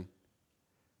decision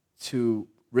to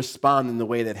respond in the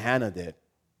way that Hannah did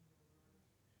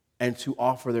and to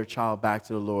offer their child back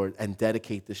to the Lord and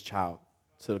dedicate this child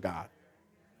to God.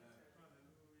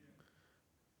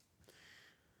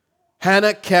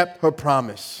 Hannah kept her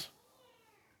promise.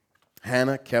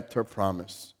 Hannah kept her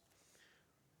promise.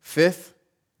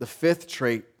 The fifth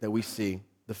trait that we see,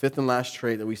 the fifth and last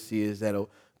trait that we see is that a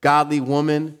godly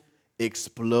woman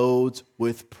explodes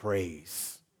with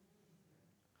praise.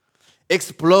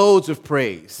 explodes with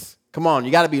praise. Come on,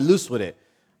 you got to be loose with it.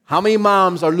 How many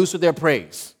moms are loose with their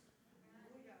praise?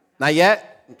 Not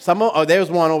yet? Oh, there's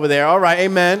one over there. All right,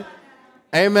 amen.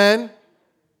 Amen.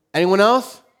 Anyone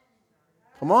else?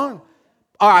 Come on.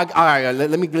 All right.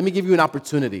 Let me give you an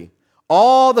opportunity.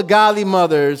 All the godly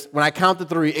mothers, when I count to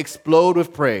 3, explode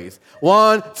with praise.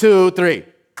 1, 2, 3.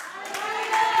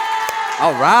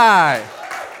 All right.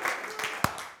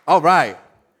 All right.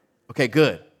 Okay,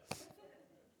 good.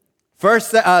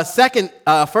 First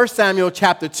Samuel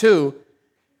chapter 2,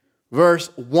 verse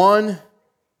 1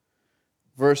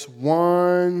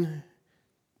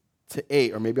 to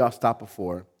 8, or maybe I'll stop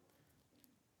before.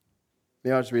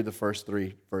 Maybe I'll just read the first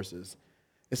 3 verses.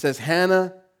 It says,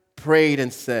 Hannah prayed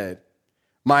and said,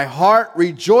 my heart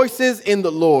rejoices in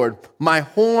the Lord. My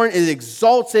horn is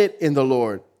exalted in the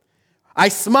Lord. I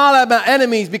smile at my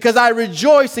enemies because I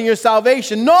rejoice in your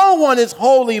salvation. No one is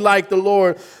holy like the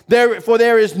Lord, for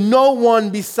there is no one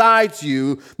besides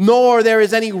you, nor there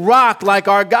is any rock like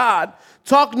our God.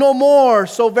 Talk no more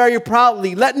so very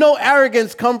proudly. Let no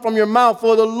arrogance come from your mouth,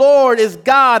 for the Lord is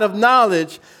God of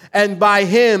knowledge, and by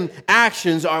him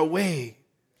actions are weighed.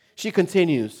 She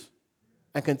continues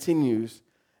and continues,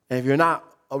 and if you're not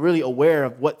really aware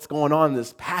of what's going on in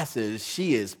this passage,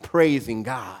 she is praising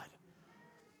God.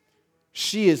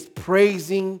 She is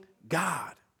praising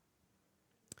God.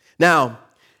 Now,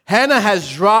 Hannah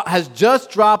has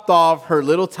just dropped off her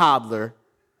little toddler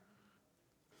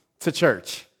to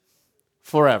church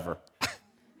forever.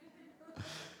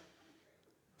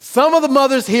 Some of the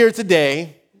mothers here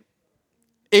today,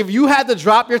 if you had to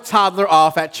drop your toddler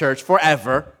off at church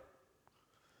forever,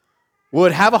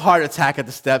 would have a heart attack at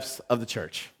the steps of the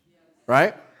church,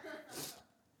 right?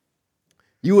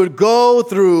 You would go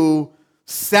through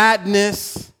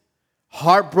sadness,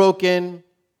 heartbroken,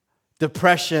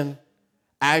 depression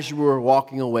as you were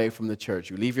walking away from the church.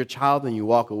 You leave your child and you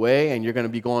walk away, and you're going to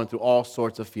be going through all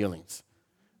sorts of feelings,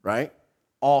 right?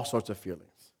 All sorts of feelings.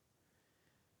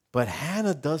 But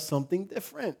Hannah does something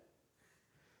different.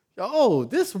 Oh,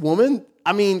 this woman,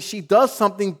 she does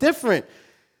something different.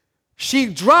 She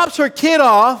drops her kid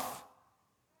off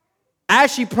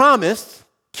as she promised,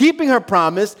 keeping her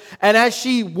promise, and as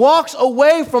she walks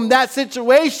away from that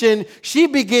situation, she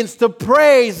begins to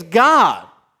praise God,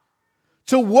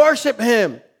 to worship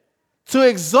him, to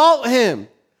exalt him,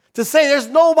 to say there's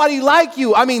nobody like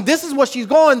you. This is what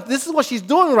she's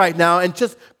doing right now, and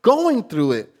just going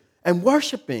through it and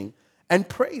worshiping and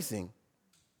praising.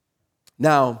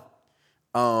 Now,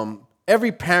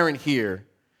 every parent here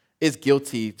is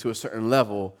guilty to a certain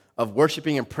level of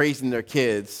worshiping and praising their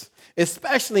kids,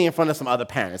 especially in front of some other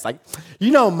parents. Like,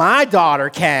 my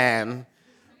daughter can,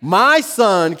 my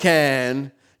son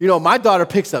can. My daughter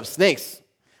picks up snakes.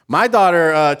 My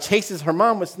daughter chases her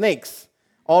mom with snakes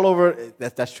all over.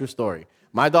 That's true story.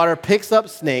 My daughter picks up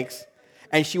snakes,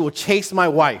 and she will chase my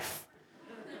wife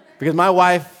because my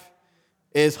wife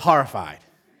is horrified.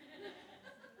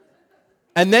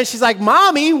 And then she's like,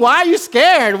 Mommy, why are you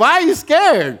scared? Why are you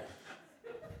scared?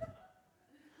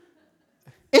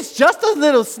 It's just a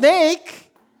little snake.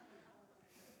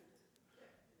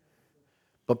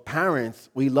 But parents,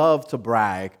 we love to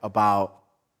brag about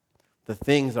the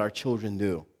things our children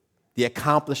do, the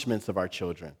accomplishments of our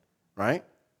children, right?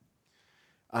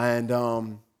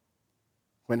 And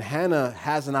when Hannah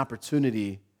has an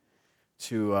opportunity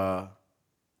to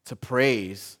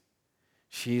praise,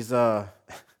 she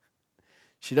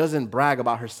doesn't brag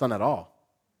about her son at all.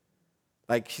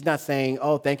 Like, she's not saying,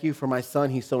 oh, thank you for my son.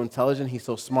 He's so intelligent. He's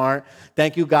so smart.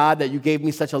 Thank you, God, that you gave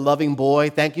me such a loving boy.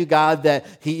 Thank you, God, that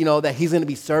that he's going to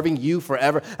be serving you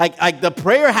forever. Like the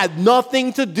prayer had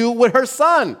nothing to do with her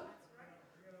son.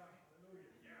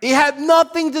 It had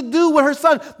nothing to do with her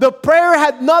son. The prayer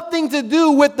had nothing to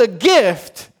do with the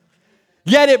gift,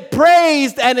 yet it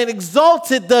praised and it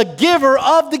exalted the giver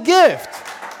of the gift.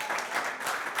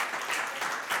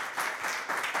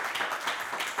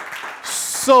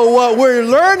 So what we're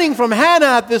learning from Hannah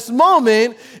at this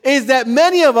moment is that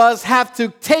many of us have to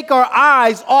take our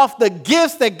eyes off the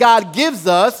gifts that God gives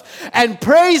us and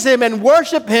praise him and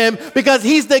worship him because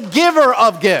he's the giver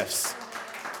of gifts.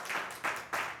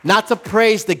 Not to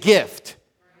praise the gift.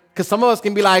 Because some of us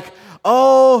can be like,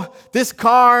 oh, this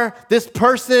car, this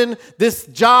person, this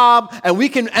job, and we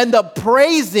can end up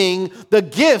praising the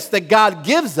gifts that God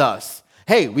gives us.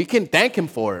 Hey, we can thank him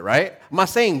for it, right? I'm not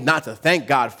saying not to thank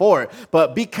God for it,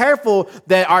 but be careful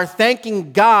that our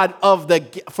thanking God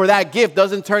for that gift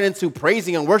doesn't turn into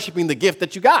praising and worshiping the gift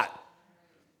that you got.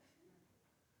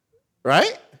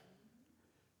 Right?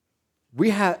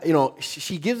 We have,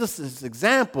 she gives us this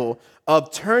example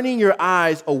of turning your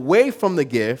eyes away from the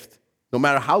gift No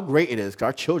matter how great it is, because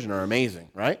our children are amazing,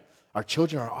 right? Our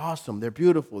children are awesome. They're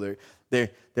beautiful.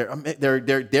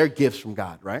 They're gifts from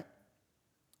God, right?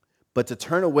 But to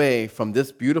turn away from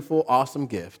this beautiful, awesome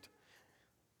gift,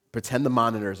 pretend the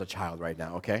monitor is a child right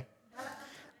now, okay?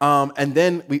 And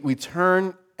then we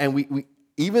turn and we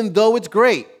even though it's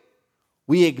great,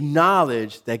 we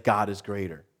acknowledge that God is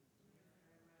greater.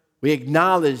 We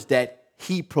acknowledge that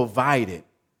he provided,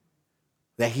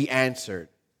 that he answered.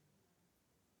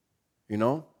 You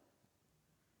know?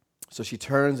 So she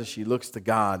turns and she looks to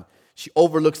God. She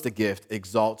overlooks the gift,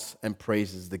 exalts and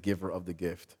praises the giver of the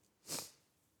gift.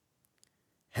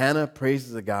 Hannah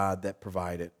praises the God that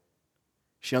provided.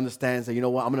 She understands that, you know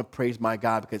what, I'm going to praise my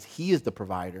God because he is the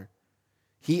provider.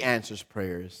 He answers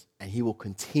prayers, and he will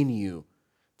continue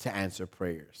to answer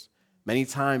prayers. Many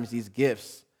times these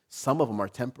gifts, some of them are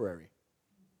temporary.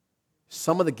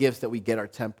 Some of the gifts that we get are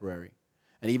temporary.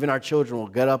 And even our children will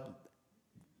get up,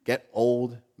 get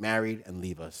old, married, and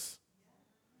leave us.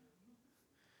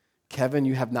 Kevin,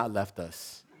 you have not left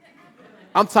us.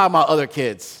 I'm talking about other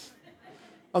kids.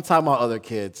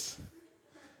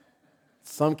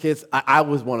 Some kids, I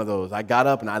was one of those. I got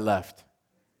up and I left.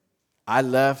 I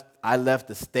left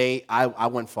the state. I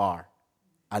went far.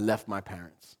 I left my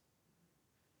parents.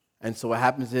 And so what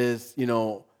happens is,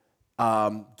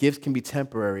 gifts can be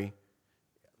temporary.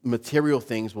 Material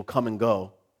things will come and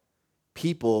go.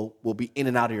 People will be in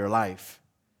and out of your life.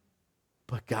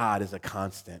 But God is a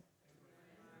constant.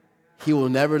 He will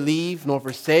never leave nor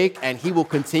forsake, and he will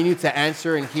continue to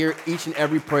answer and hear each and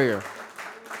every prayer.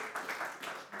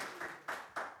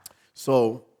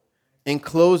 So, in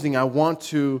closing, I want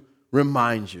to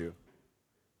remind you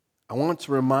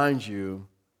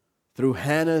through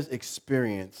Hannah's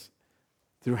experience,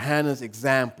 through Hannah's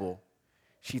example,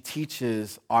 she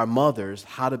teaches our mothers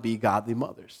how to be godly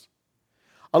mothers.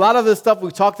 A lot of the stuff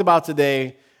we talked about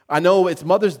today, I know it's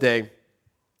Mother's Day.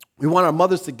 We want our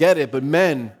mothers to get it, but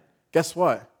men, guess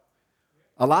what?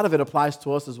 A lot of it applies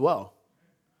to us as well.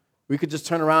 We could just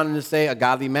turn around and just say a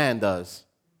godly man does,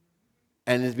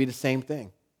 and it'd be the same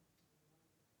thing.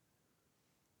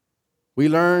 We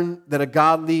learn that a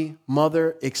godly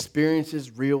mother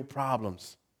experiences real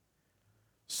problems.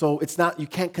 So you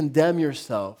can't condemn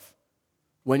yourself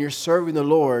when you're serving the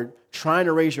Lord, trying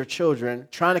to raise your children,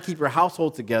 trying to keep your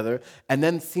household together, and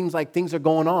then it seems like things are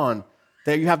going on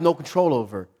that you have no control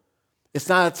over. It's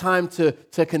not a time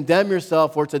to condemn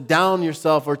yourself or to down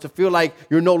yourself or to feel like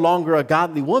you're no longer a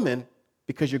godly woman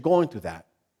because you're going through that.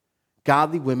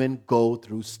 Godly women go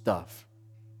through stuff.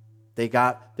 They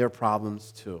got their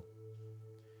problems too.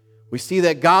 We see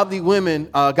that godly women,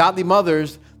 godly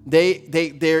mothers,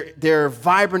 they're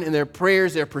vibrant in their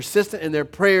prayers. They're persistent in their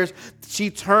prayers. She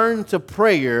turned to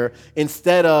prayer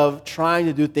instead of trying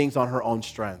to do things on her own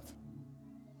strength.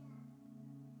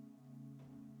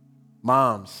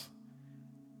 Moms,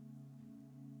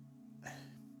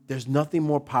 there's nothing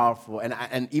more powerful,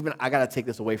 and even I gotta take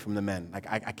this away from the men. Like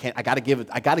I gotta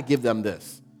give them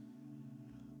this.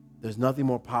 There's nothing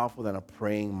more powerful than a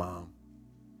praying mom.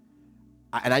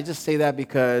 And I just say that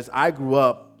because I grew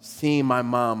up seeing my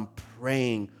mom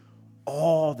praying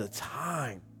all the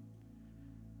time.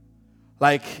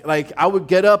 Like I would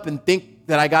get up and think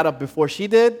that I got up before she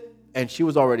did, and she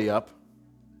was already up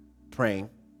praying.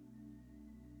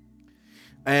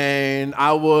 And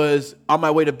I was on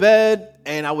my way to bed,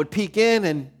 and I would peek in,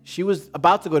 and she was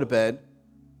about to go to bed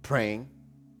praying.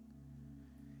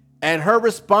 And her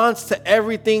response to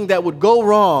everything that would go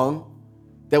wrong,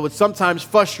 that would sometimes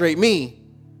frustrate me,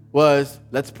 was,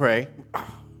 let's pray.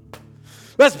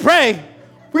 Let's pray.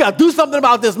 We got to do something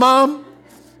about this, Mom.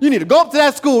 You need to go up to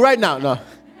that school right now. No.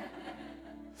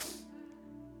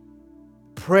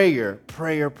 Prayer.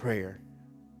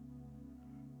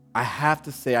 I have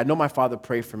to say, I know my father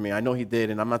prayed for me. I know he did,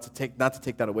 and I'm not to take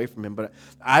that away from him, but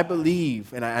I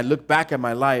believe, and I look back at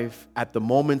my life at the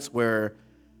moments where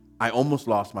I almost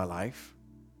lost my life,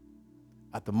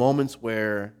 at the moments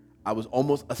where I was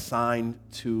almost assigned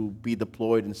to be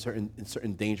deployed in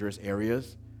certain dangerous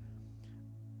areas,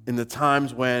 in the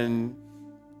times when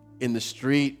in the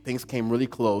street things came really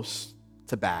close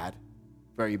to bad,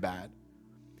 very bad.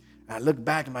 And I look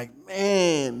back and I'm like,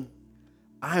 man,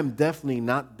 I am definitely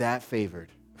not that favored.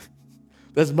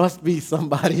 There must be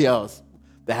somebody else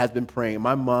that has been praying.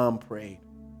 My mom prayed.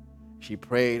 She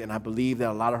prayed, and I believe that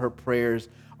a lot of her prayers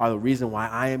are the reason why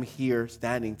I am here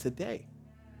standing today.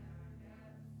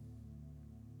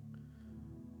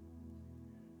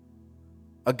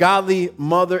 A godly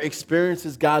mother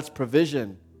experiences God's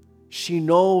provision. She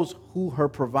knows who her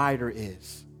provider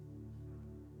is.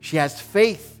 She has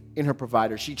faith in her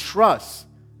provider. She trusts.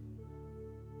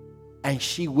 and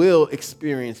she will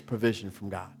experience provision from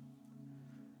God.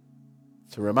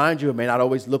 To remind you, it may not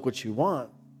always look what you want,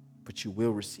 but you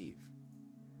will receive.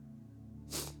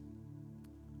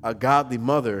 A godly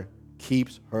mother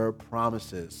keeps her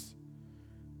promises.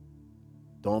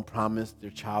 Don't promise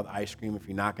your child ice cream if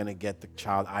you're not going to get the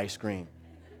child ice cream.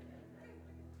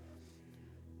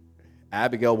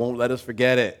 Abigail won't let us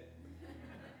forget it.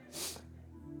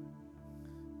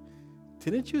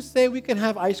 Didn't you say we can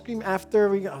have ice cream after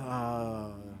we...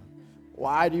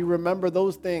 why do you remember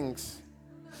those things?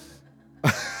 They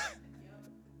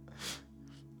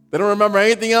don't remember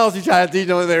anything else you try to teach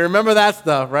them. They remember that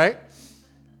stuff, right?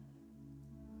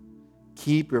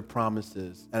 Keep your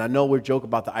promises. And I know we joke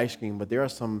about the ice cream, but there are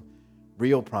some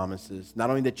real promises, not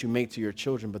only that you make to your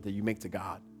children, but that you make to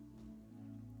God.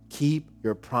 Keep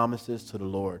your promises to the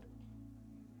Lord.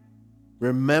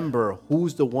 Remember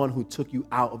who's the one who took you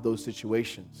out of those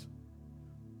situations.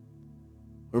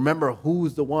 Remember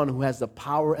who's the one who has the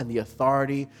power and the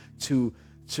authority to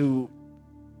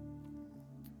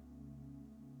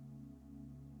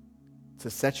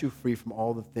set you free from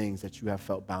all the things that you have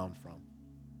felt bound from.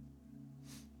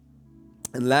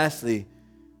 And lastly,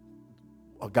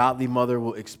 a godly mother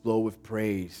will explode with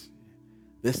praise.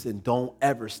 Listen, don't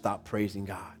ever stop praising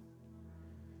God.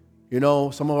 You know,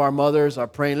 some of our mothers are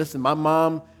praying. Listen, my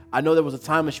mom, I know there was a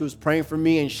time when she was praying for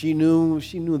me, and she knew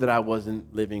that I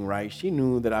wasn't living right. She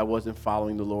knew that I wasn't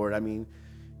following the Lord. I mean,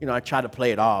 you know, I tried to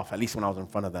play it off, at least when I was in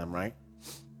front of them, right?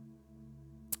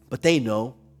 But they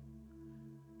know.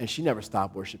 And she never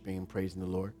stopped worshiping and praising the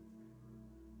Lord.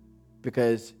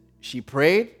 Because she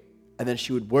prayed, and then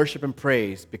she would worship and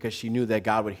praise because she knew that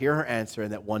God would hear her answer,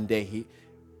 and that one day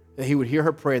he would hear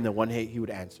her pray, and then one day he would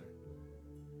answer.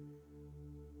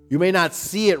 You may not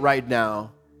see it right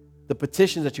now, the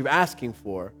petitions that you're asking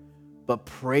for, but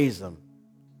praise him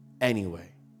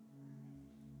anyway.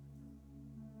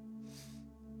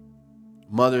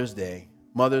 Mother's Day.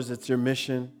 Mothers, it's your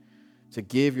mission to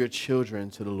give your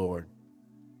children to the Lord,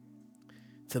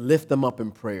 to lift them up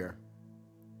in prayer,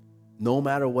 no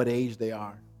matter what age they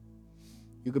are.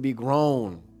 You could be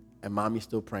grown, and mommy's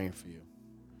still praying for you.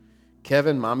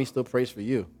 Kevin, mommy still prays for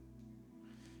you.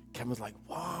 Kevin's like,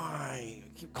 why?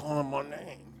 You keep calling my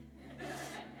name.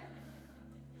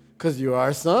 Because you're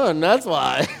our son, that's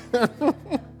why.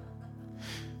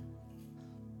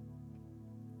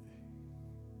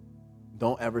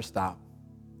 Don't ever stop,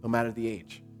 no matter the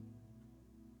age.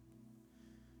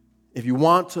 If you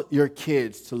want your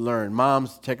kids to learn,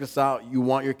 moms, check this out. You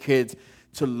want your kids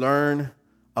to learn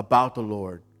about the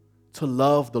Lord, to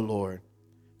love the Lord,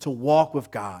 to walk with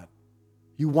God.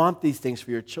 You want these things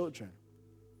for your children.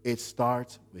 It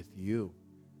starts with you.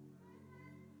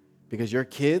 Because your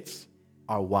kids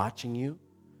are watching you.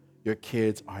 Your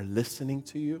kids are listening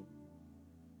to you.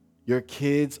 Your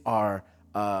kids are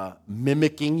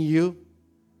mimicking you.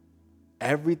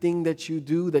 Everything that you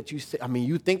do, that you say, I mean,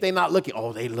 you think they're not looking.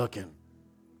 Oh, they looking.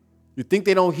 You think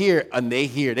they don't hear, and they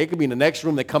hear. They could be in the next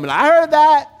room. They come in, I heard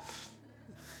that.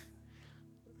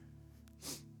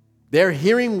 Their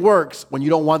hearing works when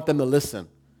you don't want them to listen.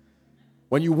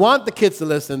 When you want the kids to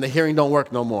listen, the hearing don't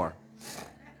work no more.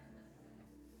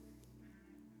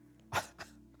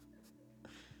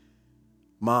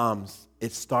 Moms,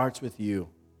 it starts with you.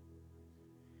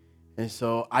 And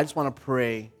so I just want to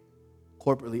pray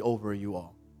corporately over you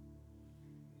all.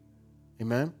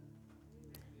 Amen?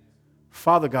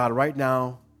 Father God, right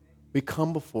now, we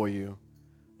come before you.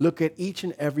 Look at each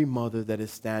and every mother that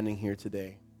is standing here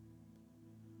today.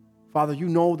 Father, you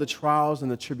know the trials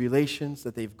and the tribulations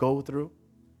that they've go through.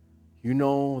 You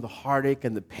know the heartache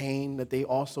and the pain that they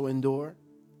also endure.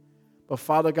 But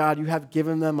Father God, you have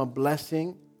given them a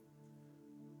blessing,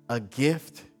 a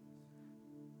gift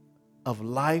of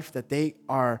life that they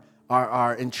are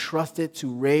entrusted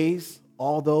to raise,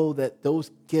 although that those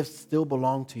gifts still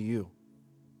belong to you.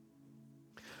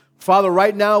 Father,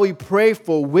 right now we pray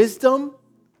for wisdom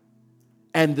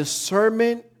and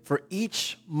discernment for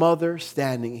each mother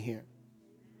standing here.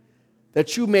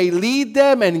 That you may lead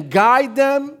them and guide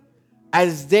them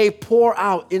as they pour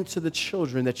out into the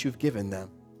children that you've given them.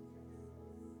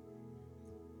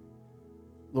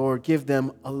 Lord, give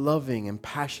them a loving and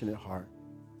passionate heart.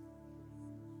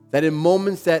 That in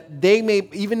moments that they may,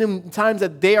 even in times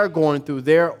that they are going through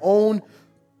their own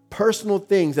personal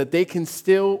things, that they can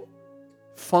still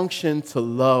function to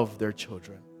love their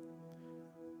children.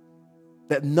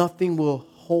 That nothing will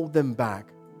hold them back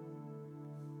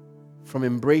from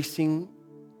embracing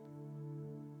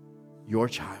your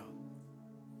child,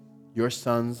 your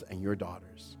sons and your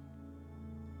daughters.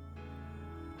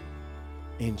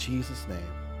 In Jesus' name.